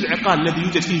يجوز لبس العقال الذي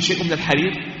يوجد فيه شيء من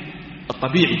الحرير؟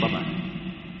 الطبيعي طبعا.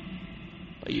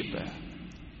 طيب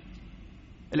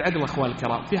العقل أخوان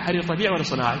الكرام فيه حرير طبيعي ولا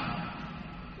صناعي؟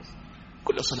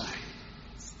 كله صناعي،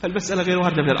 فالمسألة غير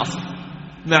واردة من الأصل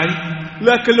معي.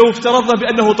 لكن لو افترضنا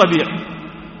بأنه طبيعي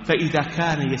فإذا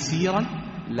كان يسيرا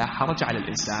لا حرج على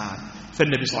الإنسان.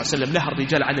 فالنبي صلى الله عليه وسلم نهى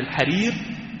الرجال عن الحرير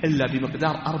إلا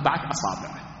بمقدار 4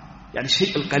 أصابع، يعني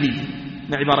الشيء القليل.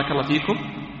 نعم بارك الله فيكم.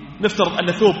 نفترض أن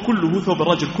ثوب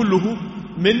الرجل كله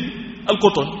من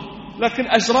القطن، لكن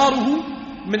أزراره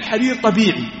من حرير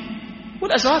طبيعي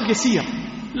والأزرار يسير،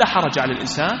 لا حرج على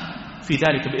الإنسان في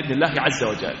ذلك بإذن الله عز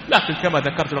وجل. لكن كما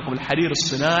ذكرت لكم الحرير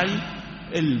الصناعي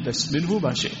البس منه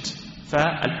ما شئت،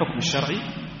 فالحكم الشرعي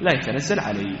لا يتنزل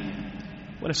عليه.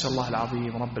 ونسأل الله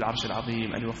العظيم رب العرش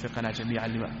العظيم أن يوفقنا جميعا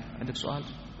لما... عندك سؤال؟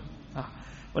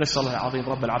 ونسأل الله العظيم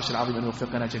رب العرش العظيم أن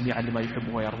يوفقنا جميعا لما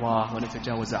يحب ويرضاه، وأن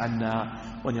يتجاوز عنا،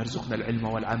 وأن يرزقنا العلم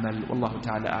والعمل. والله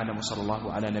تعالى أعلم، وصلى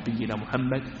الله على نبينا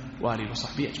محمد وآله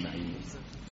وصحبه أجمعين.